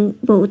hiện trường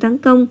vụ tấn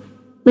công,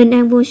 bình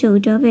an vô sự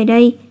trở về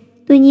đây.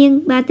 Tuy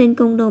nhiên, 3 tên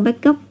côn đồ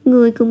bắt cóc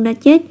ngươi cũng đã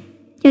chết,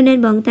 cho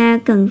nên bọn ta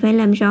cần phải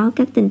làm rõ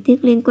các tình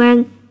tiết liên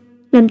quan.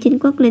 Lâm Chính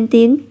Quốc lên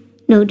tiếng,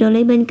 nữ trợ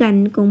lý bên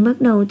cạnh cũng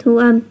bắt đầu thu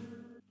âm.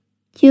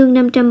 Chương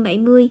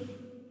 570.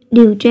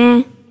 Điều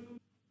tra.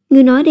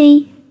 Ngươi nói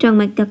đi. Trần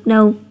Mạch gật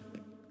đầu.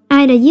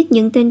 Ai đã giết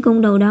những tên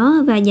côn đồ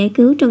đó và giải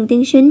cứu Trần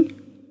Tiên Sinh?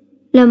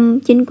 Lâm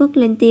Chính Quốc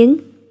lên tiếng.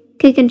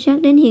 Khi cảnh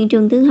sát đến hiện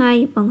trường thứ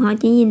hai, bọn họ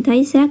chỉ nhìn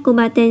thấy xác của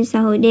 3 tên xã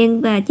hội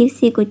đen và chiếc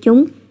xe của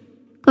chúng.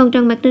 Còn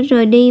Trần Mạch đã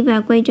rời đi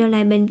và quay trở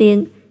lại bệnh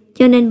viện,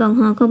 cho nên bọn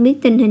họ không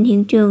biết tình hình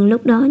hiện trường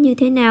lúc đó như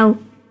thế nào.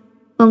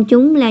 Bọn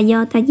chúng là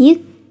do ta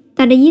giết.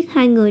 Ta đã giết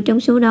 2 người trong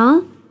số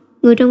đó.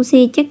 Người trong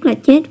xe chắc là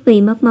chết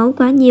vì mất máu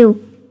quá nhiều.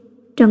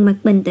 Trần Mạch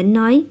bình tĩnh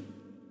nói.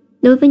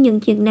 Đối với những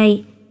chuyện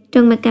này,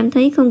 Trần Mạch cảm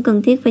thấy không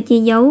cần thiết phải che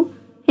giấu.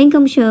 Hắn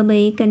không sợ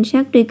bị cảnh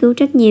sát truy cứu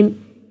trách nhiệm,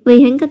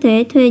 vì hắn có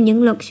thể thuê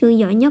những luật sư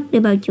giỏi nhất để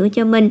bào chữa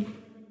cho mình.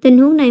 Tình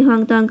huống này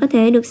hoàn toàn có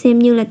thể được xem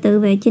như là tự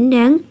vệ chính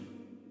đáng.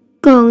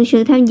 Còn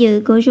sự tham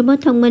dự của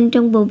robot thông minh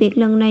trong vụ việc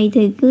lần này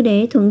thì cứ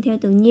để thuận theo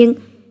tự nhiên.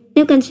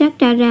 Nếu cảnh sát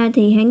tra ra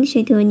thì hắn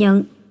sẽ thừa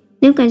nhận.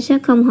 Nếu cảnh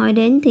sát không hỏi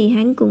đến thì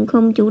hắn cũng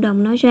không chủ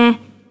động nói ra.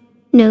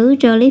 Nữ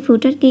trợ lý phụ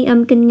trách ghi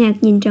âm kinh ngạc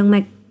nhìn Trần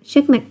Mạch,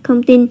 sắc mặt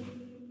không tin.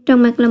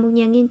 Trần Mạch là một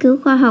nhà nghiên cứu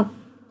khoa học,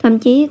 thậm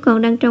chí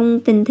còn đang trong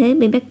tình thế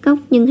bị bắt cóc,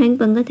 nhưng hắn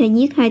vẫn có thể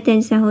giết 2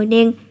 tên xã hội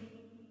đen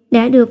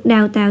đã được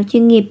đào tạo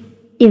chuyên nghiệp.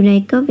 Điều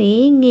này có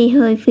vẻ nghe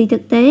hơi phi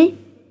thực tế.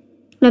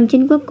 Lâm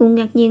Chính Quốc cũng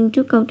ngạc nhiên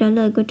trước câu trả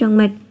lời của Trần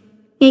Mạch.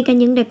 Ngay cả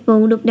những đặc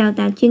vụ được đào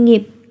tạo chuyên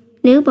nghiệp,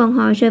 nếu bọn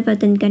họ rơi vào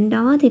tình cảnh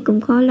đó thì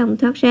cũng khó lòng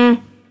thoát ra.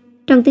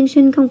 Trần Tiên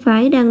Sinh không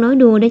phải đang nói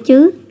đùa đấy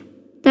chứ?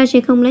 Ta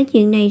sẽ không lấy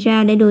chuyện này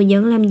ra để đùa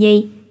giỡn làm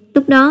gì.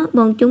 Lúc đó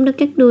bọn chúng đã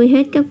cắt đuôi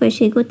hết các vệ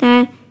sĩ của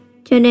ta,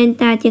 cho nên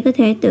ta chỉ có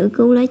thể tự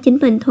cứu lấy chính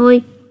mình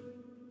thôi.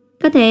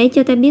 Có thể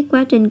cho ta biết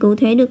quá trình cụ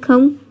thể được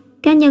không?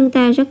 Cá nhân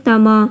ta rất tò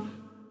mò.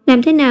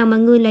 Làm thế nào mà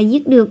ngươi lại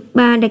giết được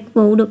 3 đặc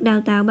vụ được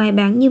đào tạo bài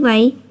bản như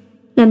vậy?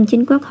 Lâm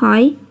Chính Quốc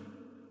hỏi.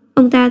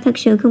 Ông ta thật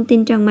sự không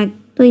tin Trần Mặc.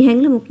 Tuy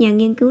hắn là một nhà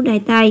nghiên cứu đại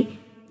tài,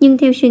 nhưng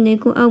theo suy nghĩ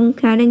của ông,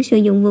 khả năng sử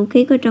dụng vũ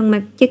khí của Trần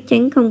Mặc chắc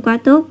chắn không quá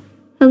tốt.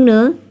 Hơn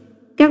nữa,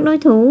 các đối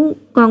thủ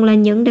còn là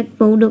những đặc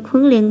vụ được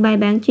huấn luyện bài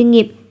bản chuyên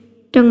nghiệp.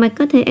 Trần Mặc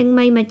có thể ăn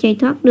may mà chạy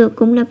thoát được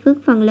cũng là phước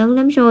phần lớn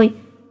lắm rồi.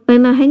 Vậy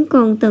mà hắn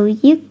còn tự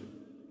giết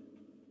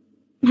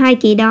 2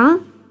 kỵ đó.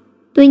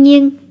 Tuy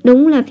nhiên,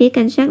 đúng là phía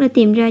cảnh sát đã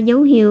tìm ra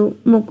dấu hiệu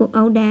một cuộc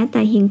ẩu đả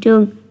tại hiện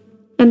trường.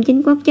 Lâm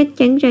Chính Quốc chắc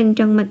chắn rằng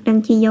Trần Mặc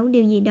đang che giấu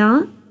điều gì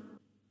đó.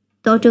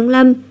 Tổ trưởng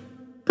Lâm,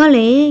 có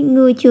lẽ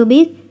ngươi chưa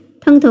biết,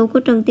 thân thủ của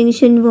Trần tiên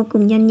sinh vô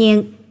cùng nhanh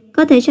nhẹn,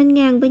 có thể sánh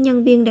ngang với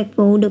nhân viên đặc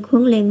vụ được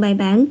huấn luyện bài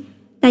bản.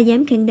 Ta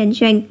dám khẳng định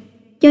rằng,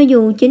 cho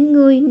dù chính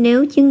ngươi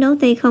nếu chiến đấu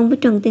tay không với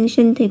Trần tiên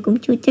sinh thì cũng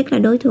chưa chắc là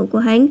đối thủ của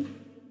hắn.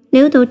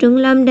 Nếu tổ trưởng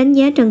Lâm đánh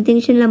giá Trần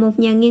tiên sinh là một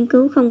nhà nghiên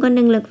cứu không có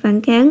năng lực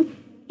phản kháng,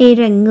 e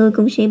rằng ngươi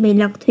cũng sẽ bị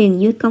lật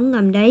thuyền dưới cống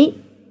ngầm đấy.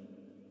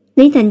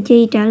 Lý Thành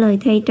Chi trả lời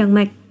thay Trần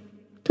Mặc.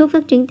 Thuốc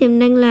phát triển tiềm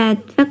năng là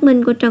phát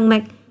minh của Trần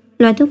Mặc.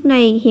 Loại thuốc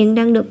này hiện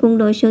đang được quân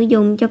đội sử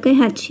dụng cho kế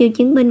hoạch siêu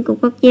chiến binh của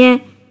quốc gia.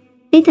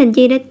 Lý Thành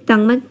Chi đã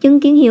tận mắt chứng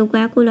kiến hiệu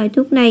quả của loại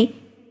thuốc này.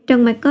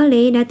 Trần Mặc có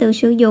lẽ đã tự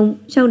sử dụng,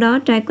 sau đó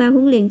trải qua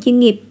huấn luyện chuyên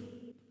nghiệp.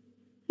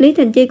 Lý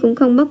Thành Chi cũng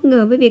không bất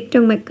ngờ với việc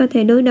Trần Mặc có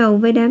thể đối đầu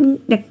với đám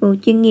đặc vụ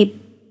chuyên nghiệp.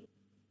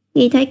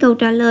 Nghe thấy câu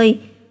trả lời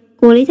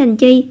của Lý Thành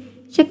Chi,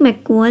 sắc mặt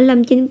của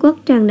Lâm Chính Quốc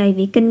tràn đầy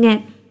vẻ kinh ngạc.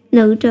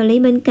 Nữ trợ lý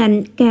bên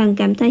cạnh càng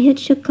cảm thấy hết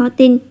sức khó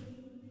tin.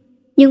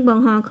 Nhưng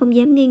bọn họ không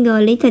dám nghi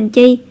ngờ Lý Thành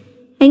Chi.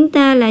 Hắn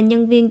ta là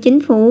nhân viên chính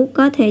phủ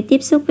có thể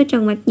tiếp xúc với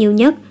Trần Mặc nhiều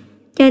nhất,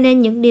 cho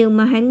nên những điều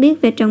mà hắn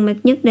biết về Trần Mặc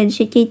nhất định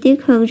sẽ chi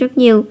tiết hơn rất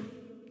nhiều.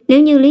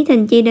 Nếu như Lý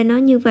Thành Chi đã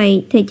nói như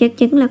vậy thì chắc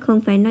chắn là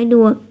không phải nói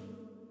đùa.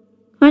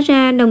 Hóa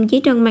ra đồng chí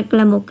Trần Mặc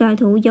là một cao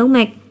thủ giấu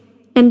mặt.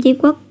 Lâm Chí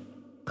Quốc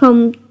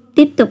không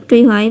tiếp tục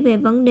truy hỏi về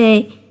vấn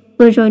đề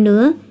vừa rồi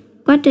nữa,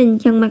 quá trình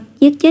Trần Mặc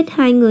giết chết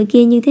 2 người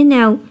kia như thế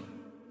nào,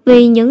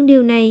 vì những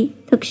điều này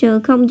thực sự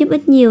không giúp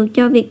ích nhiều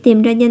cho việc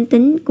tìm ra danh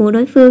tính của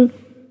đối phương.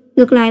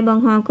 Ngược lại,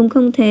 bọn họ cũng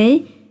không thể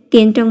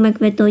kiện Trần Mặc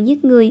về tội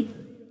giết người,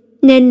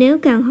 nên nếu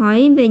càng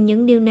hỏi về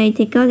những điều này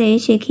thì có lẽ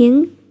sẽ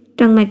khiến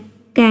Trần Mặc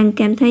càng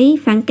cảm thấy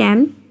phản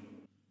cảm.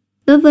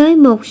 Đối với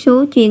một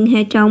số chuyện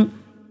hệ trọng,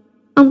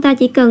 ông ta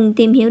chỉ cần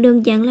tìm hiểu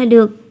đơn giản là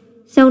được.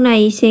 Sau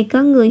này sẽ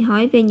có người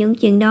hỏi về những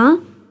chuyện đó,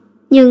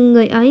 nhưng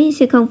người ấy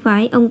sẽ không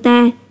phải ông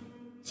ta.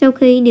 Sau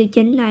khi điều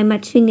chỉnh lại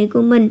mạch suy nghĩ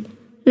của mình,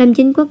 Lâm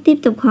Chính Quốc tiếp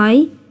tục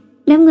hỏi,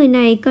 đám người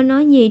này có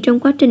nói gì trong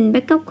quá trình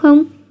bắt cóc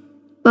không?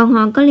 Bọn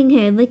họ có liên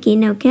hệ với kỹ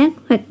nào khác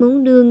hoặc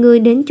muốn đưa ngươi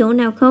đến chỗ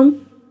nào không?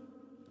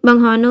 Bọn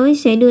họ nói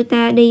sẽ đưa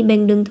ta đi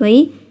bằng đường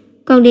thủy,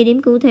 còn địa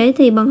điểm cụ thể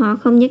thì bọn họ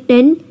không nhắc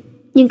đến,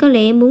 nhưng có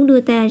lẽ muốn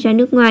đưa ta ra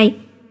nước ngoài.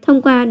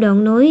 Thông qua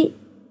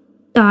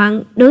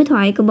đoạn đối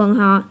thoại của bọn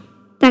họ,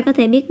 ta có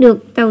thể biết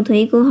được tàu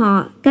thủy của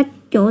họ cách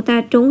chỗ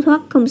ta trốn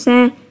thoát không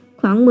xa,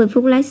 khoảng 10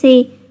 phút lái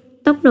xe.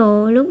 Tốc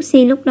độ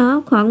lúc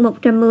đó khoảng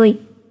 110.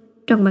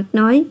 Trần Mặc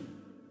nói.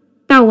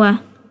 Tàu à?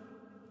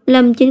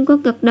 Lâm Chính Quốc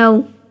gật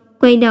đầu,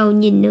 quay đầu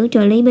nhìn nữ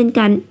trợ lý bên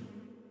cạnh.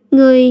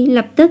 Người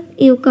lập tức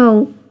yêu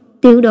cầu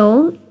Tiểu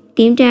Đỗ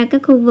kiểm tra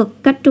các khu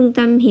vực cách trung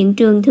tâm hiện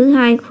trường thứ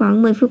 2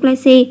 khoảng 10 phút lái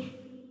xe.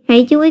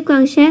 Hãy chú ý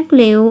quan sát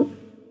liệu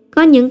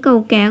có những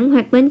cầu cảng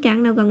hoặc bến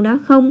cảng nào gần đó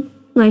không.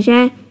 Ngoài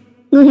ra,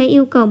 ngươi hãy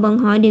yêu cầu bọn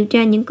họ điều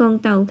tra những con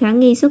tàu khả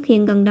nghi xuất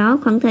hiện gần đó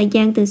khoảng thời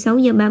gian từ 6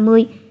 giờ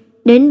 30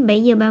 đến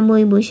 7 giờ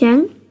 30 buổi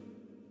sáng.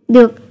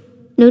 Được,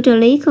 nữ trợ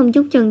lý không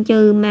chút chần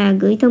chừ mà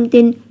gửi thông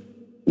tin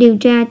điều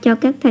tra cho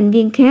các thành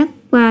viên khác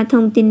qua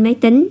thông tin máy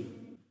tính.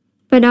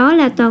 Và đó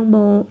là toàn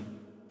bộ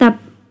tập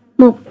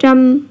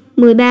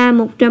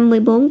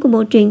 113-114 của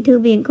bộ truyện Thư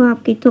viện Khoa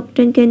học Kỹ thuật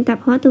trên kênh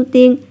Tạp hóa Tu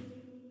Tiên.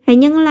 Hãy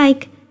nhấn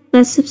like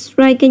và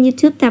subscribe kênh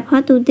YouTube Tạp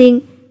hóa Tu Tiên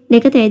để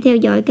có thể theo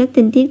dõi các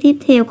tình tiết tiếp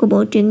theo của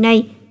bộ truyện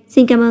này.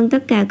 Xin cảm ơn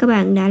tất cả các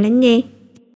bạn đã lắng nghe.